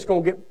world. It's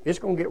going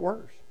to get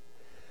worse.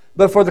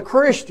 But for the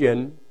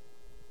Christian,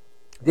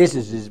 this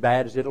is as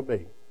bad as it'll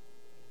be.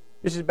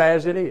 This is as bad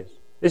as it is.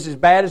 This is as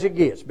bad as it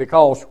gets,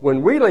 because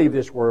when we leave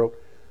this world,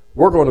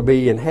 we're going to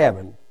be in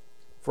heaven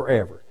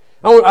forever.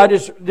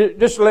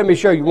 Just let me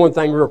show you one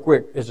thing real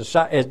quick, just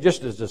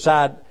as a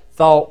side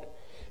thought.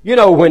 You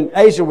know, when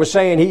Asa was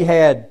saying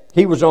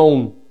he was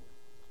on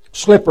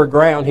slippery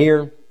ground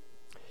here,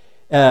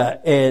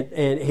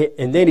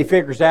 and then he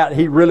figures out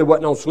he really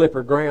wasn't on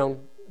slippery ground,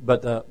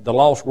 but the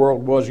lost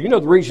world was. You know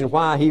the reason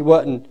why he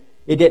wasn't?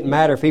 It didn't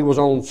matter if he was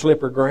on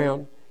slippery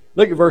ground.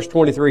 Look at verse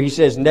 23. He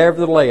says,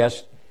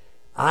 "Nevertheless,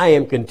 I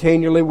am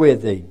continually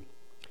with thee.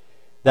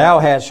 Thou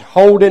hast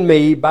holden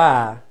me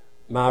by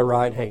my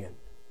right hand."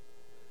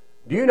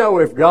 Do you know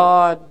if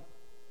God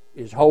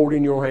is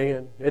holding your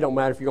hand, it don't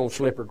matter if you're on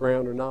slippery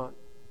ground or not.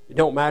 It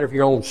don't matter if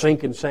you're on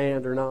sinking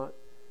sand or not.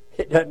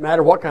 It doesn't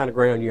matter what kind of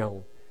ground you're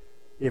on.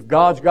 If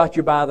God's got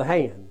you by the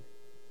hand,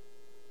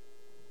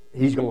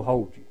 He's going to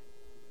hold you.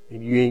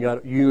 And you ain't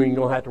going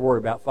to have to worry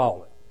about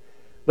falling.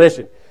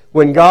 Listen,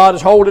 when God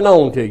is holding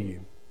on to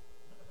you,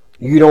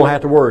 you don't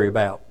have to worry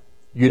about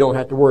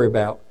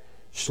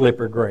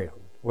slippery ground.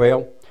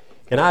 Well,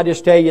 can I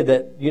just tell you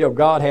that, you know,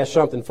 God has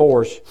something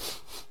for us.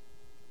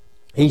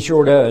 He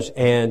sure does.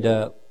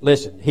 And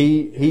listen,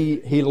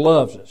 He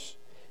loves us.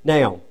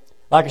 Now,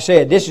 like I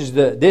said, this is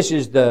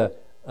the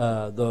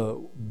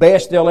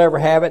best they'll ever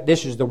have it.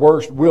 This is the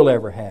worst we'll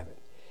ever have it.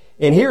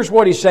 And here's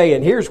what He's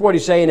saying. Here's what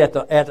He's saying at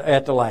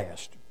the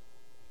last.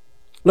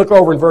 Look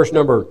over in verse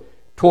number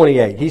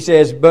 28. He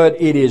says,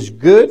 "But it is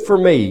good for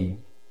me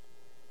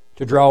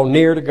to draw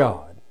near to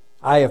God.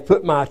 I have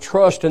put my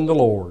trust in the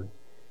Lord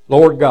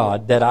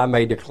God, that I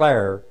may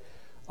declare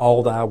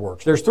all thy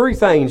works." There's three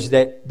things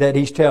that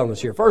He's telling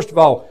us here. First of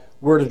all,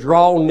 we're to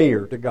draw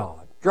near to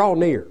God. Draw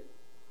near.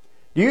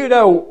 Do you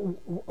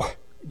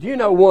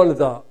know one of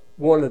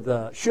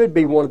the should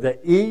be one of the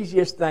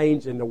easiest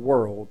things in the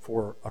world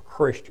for a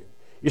Christian?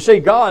 You see,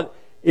 God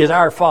is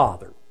our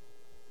Father.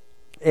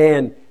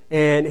 And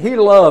He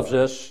loves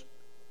us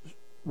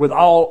with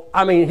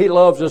He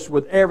loves us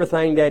with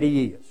everything that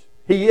He is.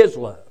 He is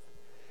love.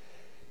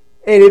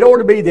 And it ought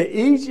to be the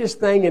easiest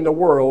thing in the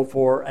world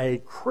for a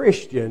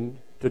Christian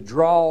to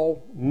draw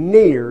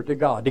near to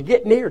God, to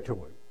get near to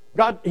Him.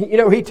 God, you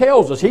know, He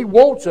tells us He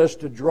wants us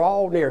to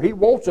draw near. He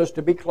wants us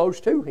to be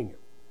close to Him.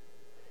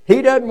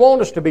 He doesn't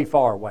want us to be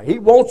far away. He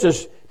wants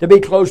us to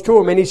be close to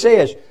Him. And He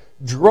says,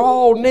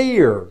 draw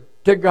near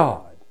to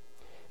God.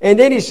 And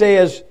then He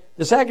says,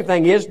 the second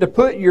thing is to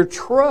put your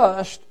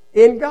trust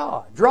in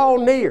God. Draw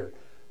near.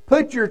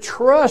 Put your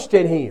trust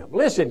in Him.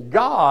 Listen,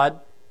 God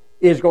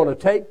is going to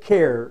take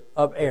care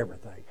of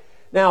everything.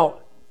 Now,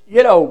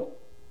 you know,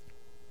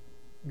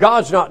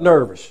 God's not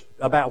nervous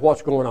about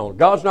what's going on.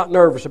 God's not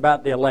nervous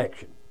about the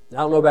election. I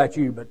don't know about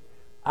you, but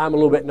I'm a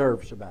little bit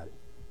nervous about it.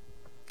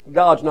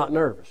 God's not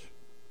nervous.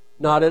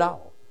 Not at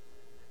all.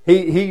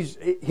 He's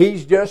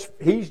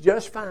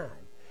just fine.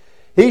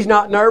 He's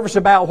not nervous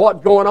about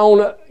what's going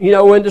on, you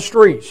know, in the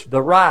streets,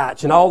 the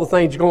riots and all the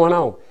things going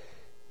on.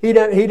 He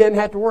doesn't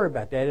have to worry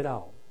about that at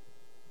all.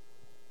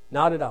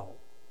 Not at all.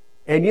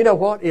 And you know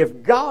what?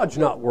 If God's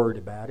not worried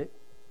about it,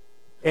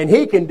 and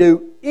He can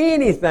do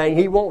anything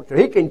He wants to,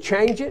 He can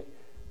change it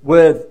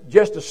with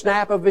just a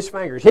snap of His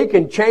fingers. He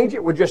can change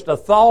it with just a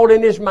thought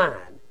in His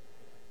mind.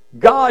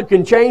 God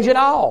can change it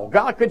all.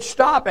 God could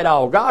stop it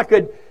all. God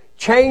could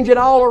change it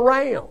all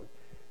around.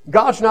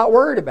 God's not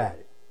worried about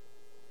it.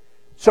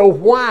 So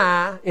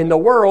why in the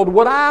world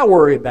would I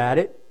worry about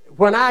it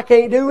when I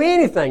can't do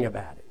anything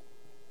about it?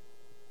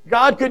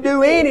 God could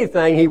do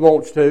anything He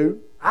wants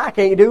to. I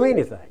can't do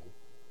anything.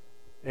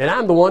 And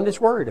I'm the one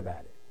that's worried about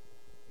it.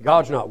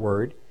 God's not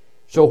worried,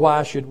 so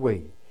why should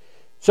we?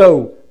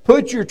 So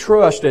put your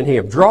trust in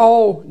Him.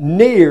 Draw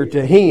near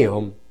to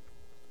Him.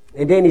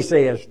 And then He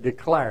says,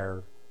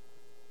 declare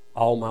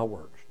all my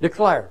works.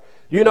 Declare.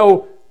 You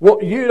know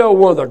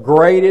one of the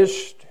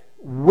greatest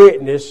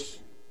witness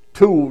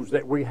tools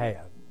that we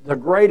have, the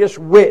greatest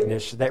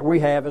witness that we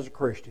have as a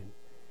Christian,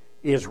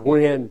 is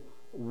when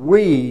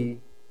we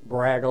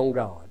brag on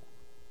God.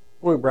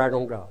 When we brag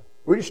on God.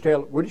 We just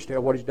tell what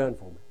He's done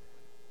for me.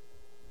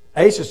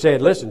 Asa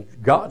said, listen,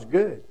 God's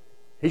good.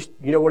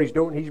 You know what he's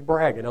doing? He's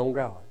bragging on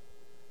God.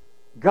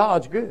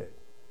 God's good.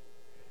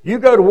 You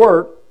go to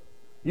work,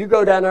 you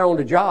go down there on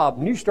the job,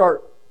 and you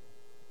start,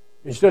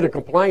 instead of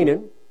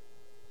complaining,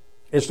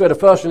 instead of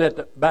fussing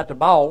about the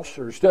boss,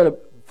 or instead of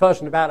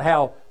fussing about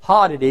how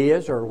hot it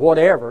is, or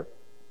whatever,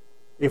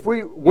 if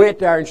we went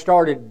there and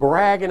started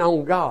bragging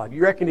on God,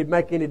 you reckon it'd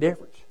make any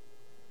difference?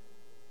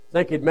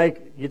 You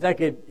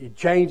think it'd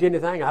change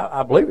anything?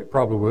 I believe it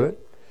probably would.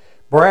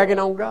 Bragging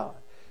on God.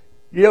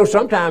 You know,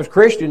 sometimes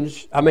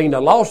Christians,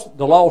 the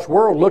lost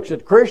world looks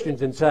at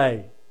Christians and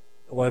say,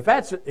 well, if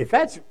that's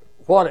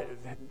what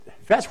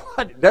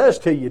it does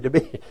to you to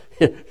be,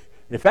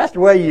 if that's the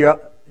way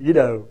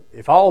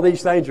if all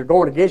these things are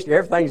going against you,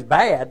 everything's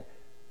bad,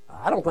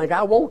 I don't think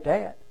I want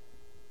that.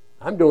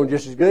 I'm doing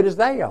just as good as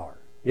they are,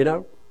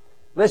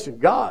 Listen,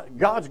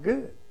 God's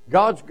good.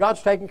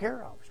 God's taking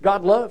care of us.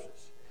 God loves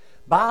us.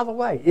 By the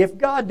way, if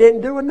God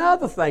didn't do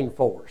another thing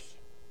for us,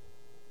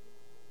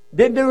 He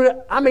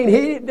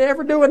didn't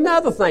ever do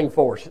another thing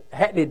for us.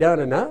 Hadn't He done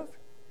enough?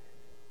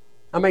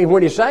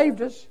 When He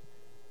saved us,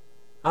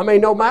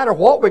 no matter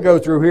what we go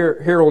through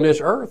here on this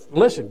earth,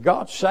 listen,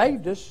 God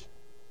saved us.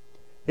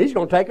 He's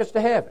going to take us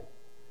to heaven.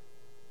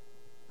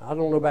 I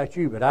don't know about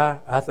you, but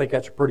I think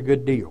that's a pretty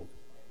good deal.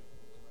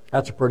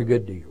 That's a pretty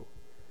good deal.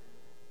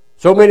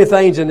 So many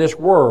things in this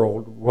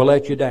world will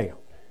let you down.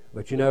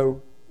 But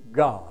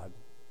God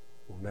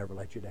will never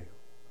let you down.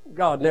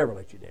 God never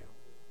let you down.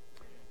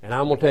 And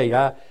I'm going to tell you,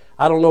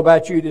 I don't know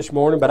about you this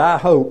morning, but I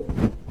hope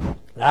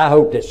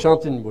that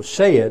something was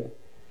said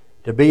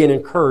to be an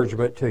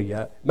encouragement to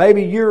you.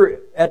 Maybe you're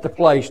at the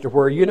place to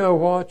where you know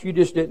what, you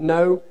just didn't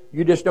know.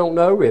 You just don't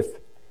know if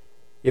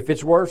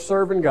it's worth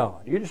serving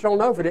God. You just don't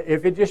know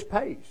if it just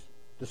pays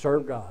to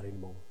serve God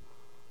anymore.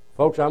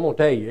 Folks, I'm going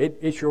to tell you,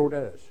 it sure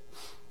does.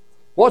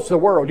 What's the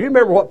world? Do you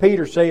remember what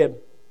Peter said?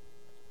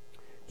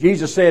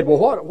 Jesus said, well,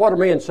 what are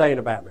men saying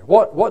about me?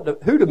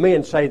 Who do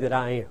men say that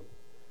I am?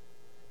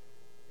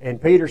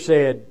 And Peter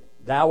said,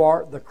 thou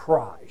art the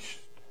Christ,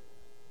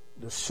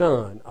 the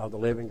Son of the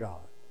living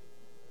God.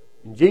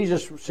 And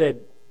Jesus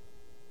said,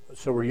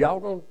 so are y'all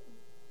going to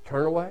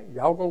turn away?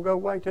 Y'all going to go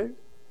away too?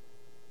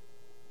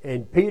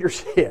 And Peter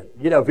said,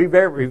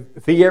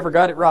 if he ever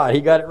got it right,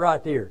 he got it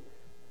right there.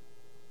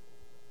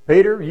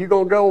 Peter, you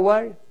going to go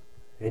away?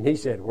 And he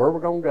said, where are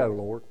we going to go,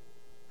 Lord?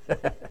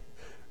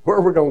 Where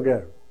are we going to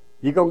go?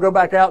 You going to go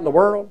back out in the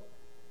world?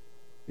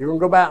 You're going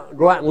to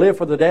go out and live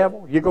for the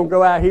devil? You're going to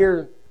go out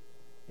here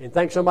and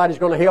think somebody's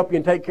going to help you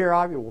and take care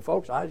of you? Well,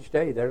 folks, I just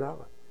tell you, they're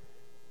not.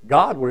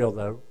 God will,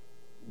 though.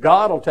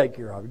 God will take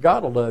care of you.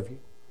 God will love you.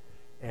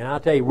 And I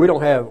tell you, we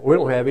don't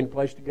have any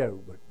place to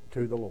go but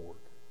to the Lord.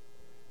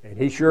 And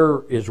He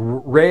sure is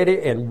ready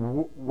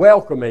and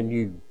welcoming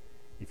you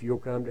if you'll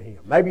come to Him.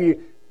 Maybe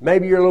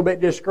you're a little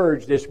bit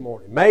discouraged this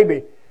morning.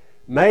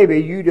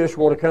 Maybe you just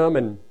want to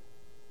come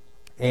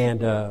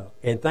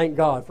and thank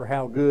God for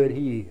how good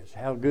He is,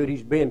 how good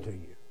He's been to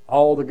you,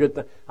 all the good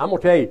things. I'm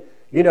going to tell you,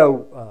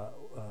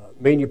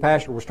 me and your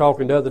pastor was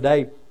talking the other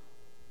day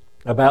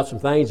about some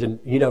things, and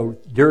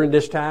during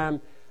this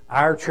time,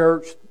 our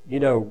church,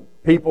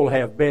 people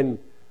have been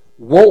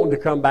wanting to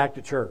come back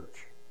to church.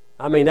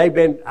 They've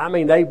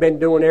been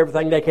doing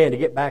everything they can to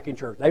get back in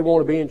church. They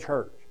want to be in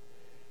church.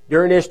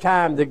 During this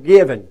time, the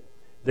giving,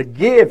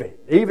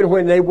 even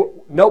when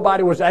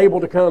nobody was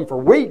able to come for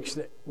weeks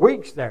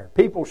there,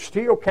 people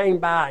still came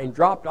by and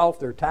dropped off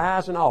their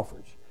tithes and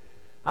offerings.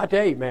 I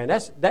tell you, man,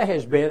 that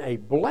has been a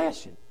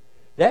blessing.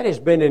 That has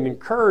been an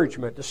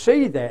encouragement to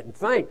see that and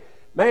think,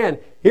 man,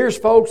 here's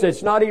folks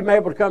that's not even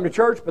able to come to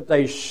church, but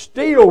they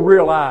still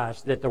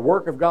realize that the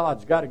work of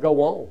God's got to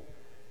go on.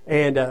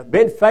 And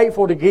been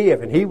faithful to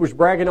give. And he was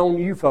bragging on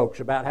you folks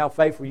about how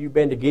faithful you've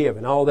been to give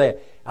and all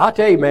that. I'll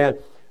tell you, man,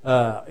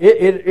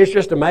 it's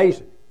just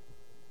amazing.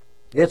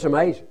 It's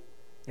amazing.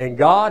 And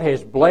God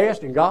has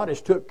blessed and God has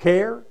took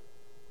care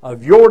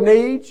of your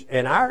needs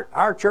and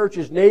our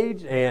church's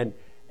needs, and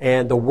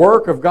the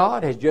work of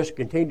God has just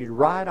continued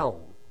right on.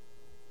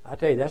 I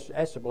tell you,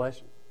 that's a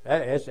blessing.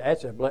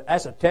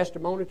 That's a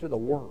testimony to the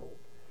world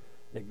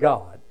that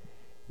God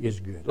is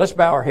good. Let's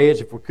bow our heads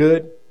if we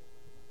could.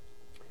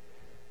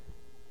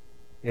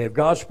 And if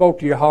God spoke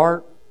to your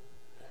heart,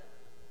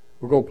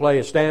 we're going to play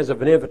a stanza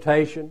of an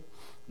invitation,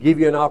 give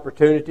you an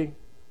opportunity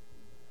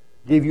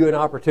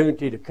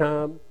to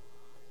come.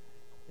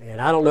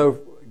 And I don't know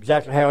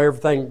exactly how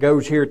everything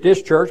goes here at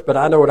this church, but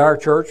I know at our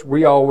church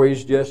we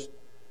always just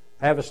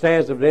have a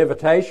stanza of an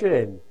invitation,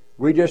 and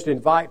we just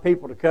invite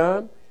people to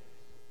come.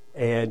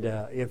 And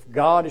if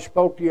God has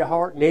spoke to your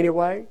heart in any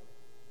way,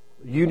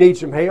 you need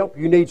some help,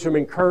 you need some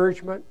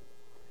encouragement,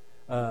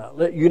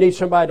 you need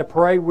somebody to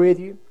pray with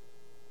you,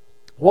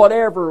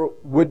 whatever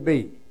would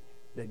be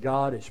that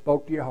God has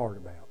spoke to your heart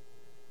about,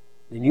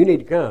 then you need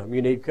to come.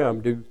 You need to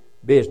come do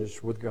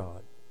business with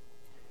God.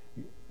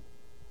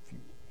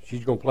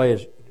 She's going to play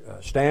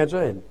a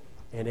stanza,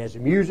 and as the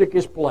music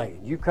is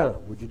playing, you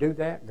come. Would you do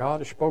that?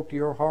 God has spoke to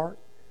your heart.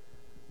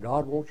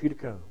 God wants you to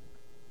come.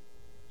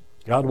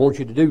 God wants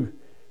you to do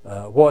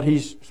what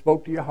He's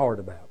spoke to your heart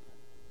about.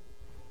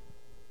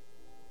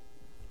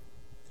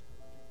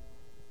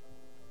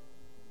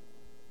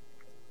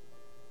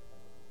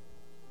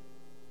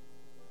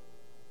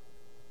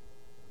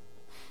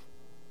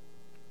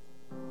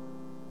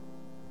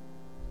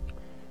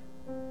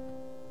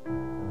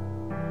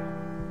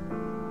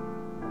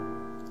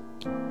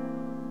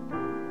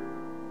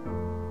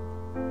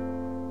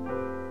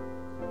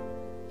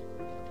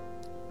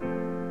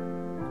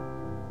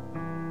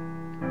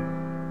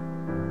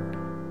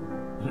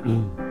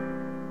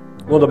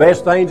 One of the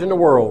best things in the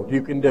world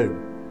you can do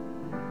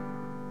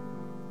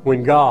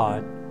when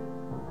God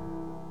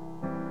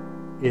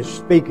is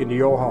speaking to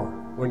your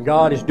heart, when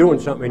God is doing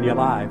something in your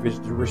life, is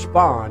to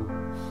respond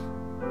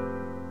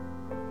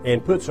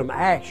and put some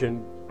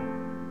action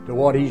to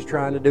what He's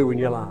trying to do in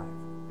your life.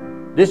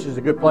 This is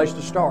a good place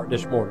to start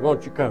this morning.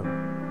 Won't you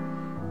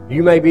come?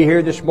 You may be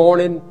here this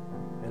morning,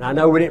 and I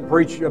know we didn't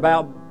preach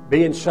about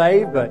being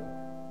saved, but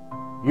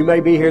you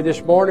may be here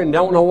this morning and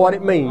don't know what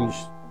it means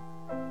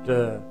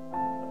to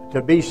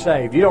be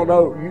saved. You don't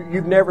know,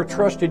 you've never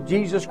trusted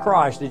Jesus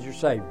Christ as your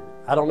Savior.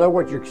 I don't know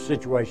what your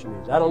situation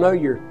is. I don't know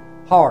your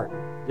heart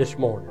this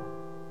morning.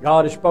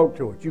 God has spoke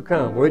to it. You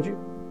come, would you?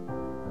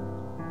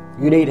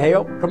 You need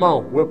help? Come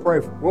on, we'll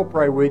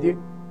pray with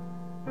you.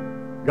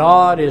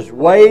 God is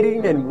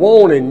waiting and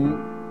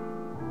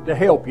wanting to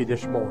help you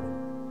this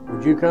morning.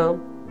 Would you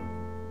come?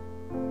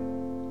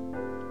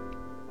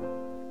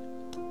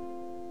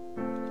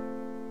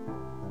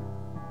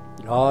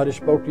 God has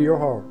spoke to your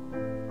heart.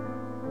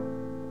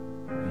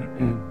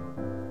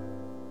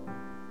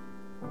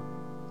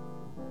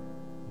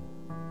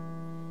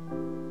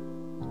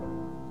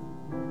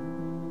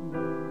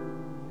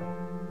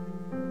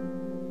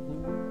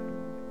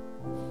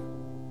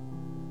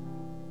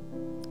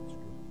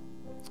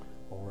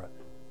 All right.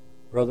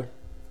 Brother,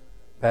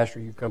 Pastor,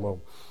 you come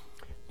on.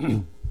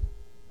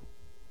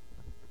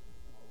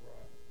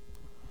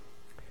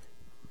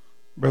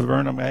 Brother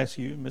Vernon, I'm going to ask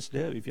you, Miss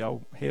Debbie, if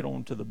y'all head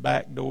on to the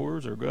back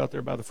doors, or go out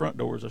there by the front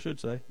doors, I should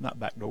say, not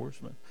back doors,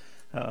 but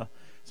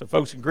so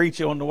folks can greet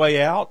you on the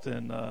way out,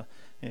 and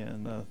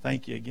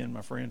thank you again,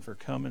 my friend, for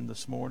coming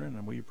this morning,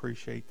 and we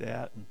appreciate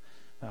that. And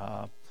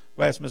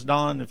we'll ask Miss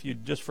Dawn if you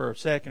just for a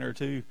second or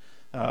two,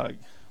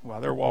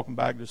 while they're walking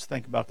back, just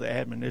think about the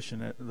admonition.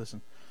 That,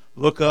 listen,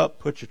 look up,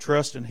 put your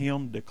trust in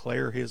Him,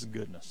 declare His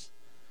goodness.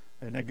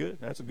 Isn't that good?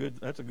 That's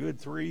a good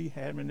 3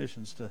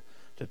 admonitions to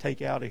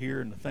take out of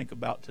here and to think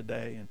about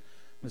today. And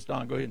Ms.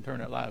 Dawn, go ahead and turn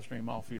that live stream off.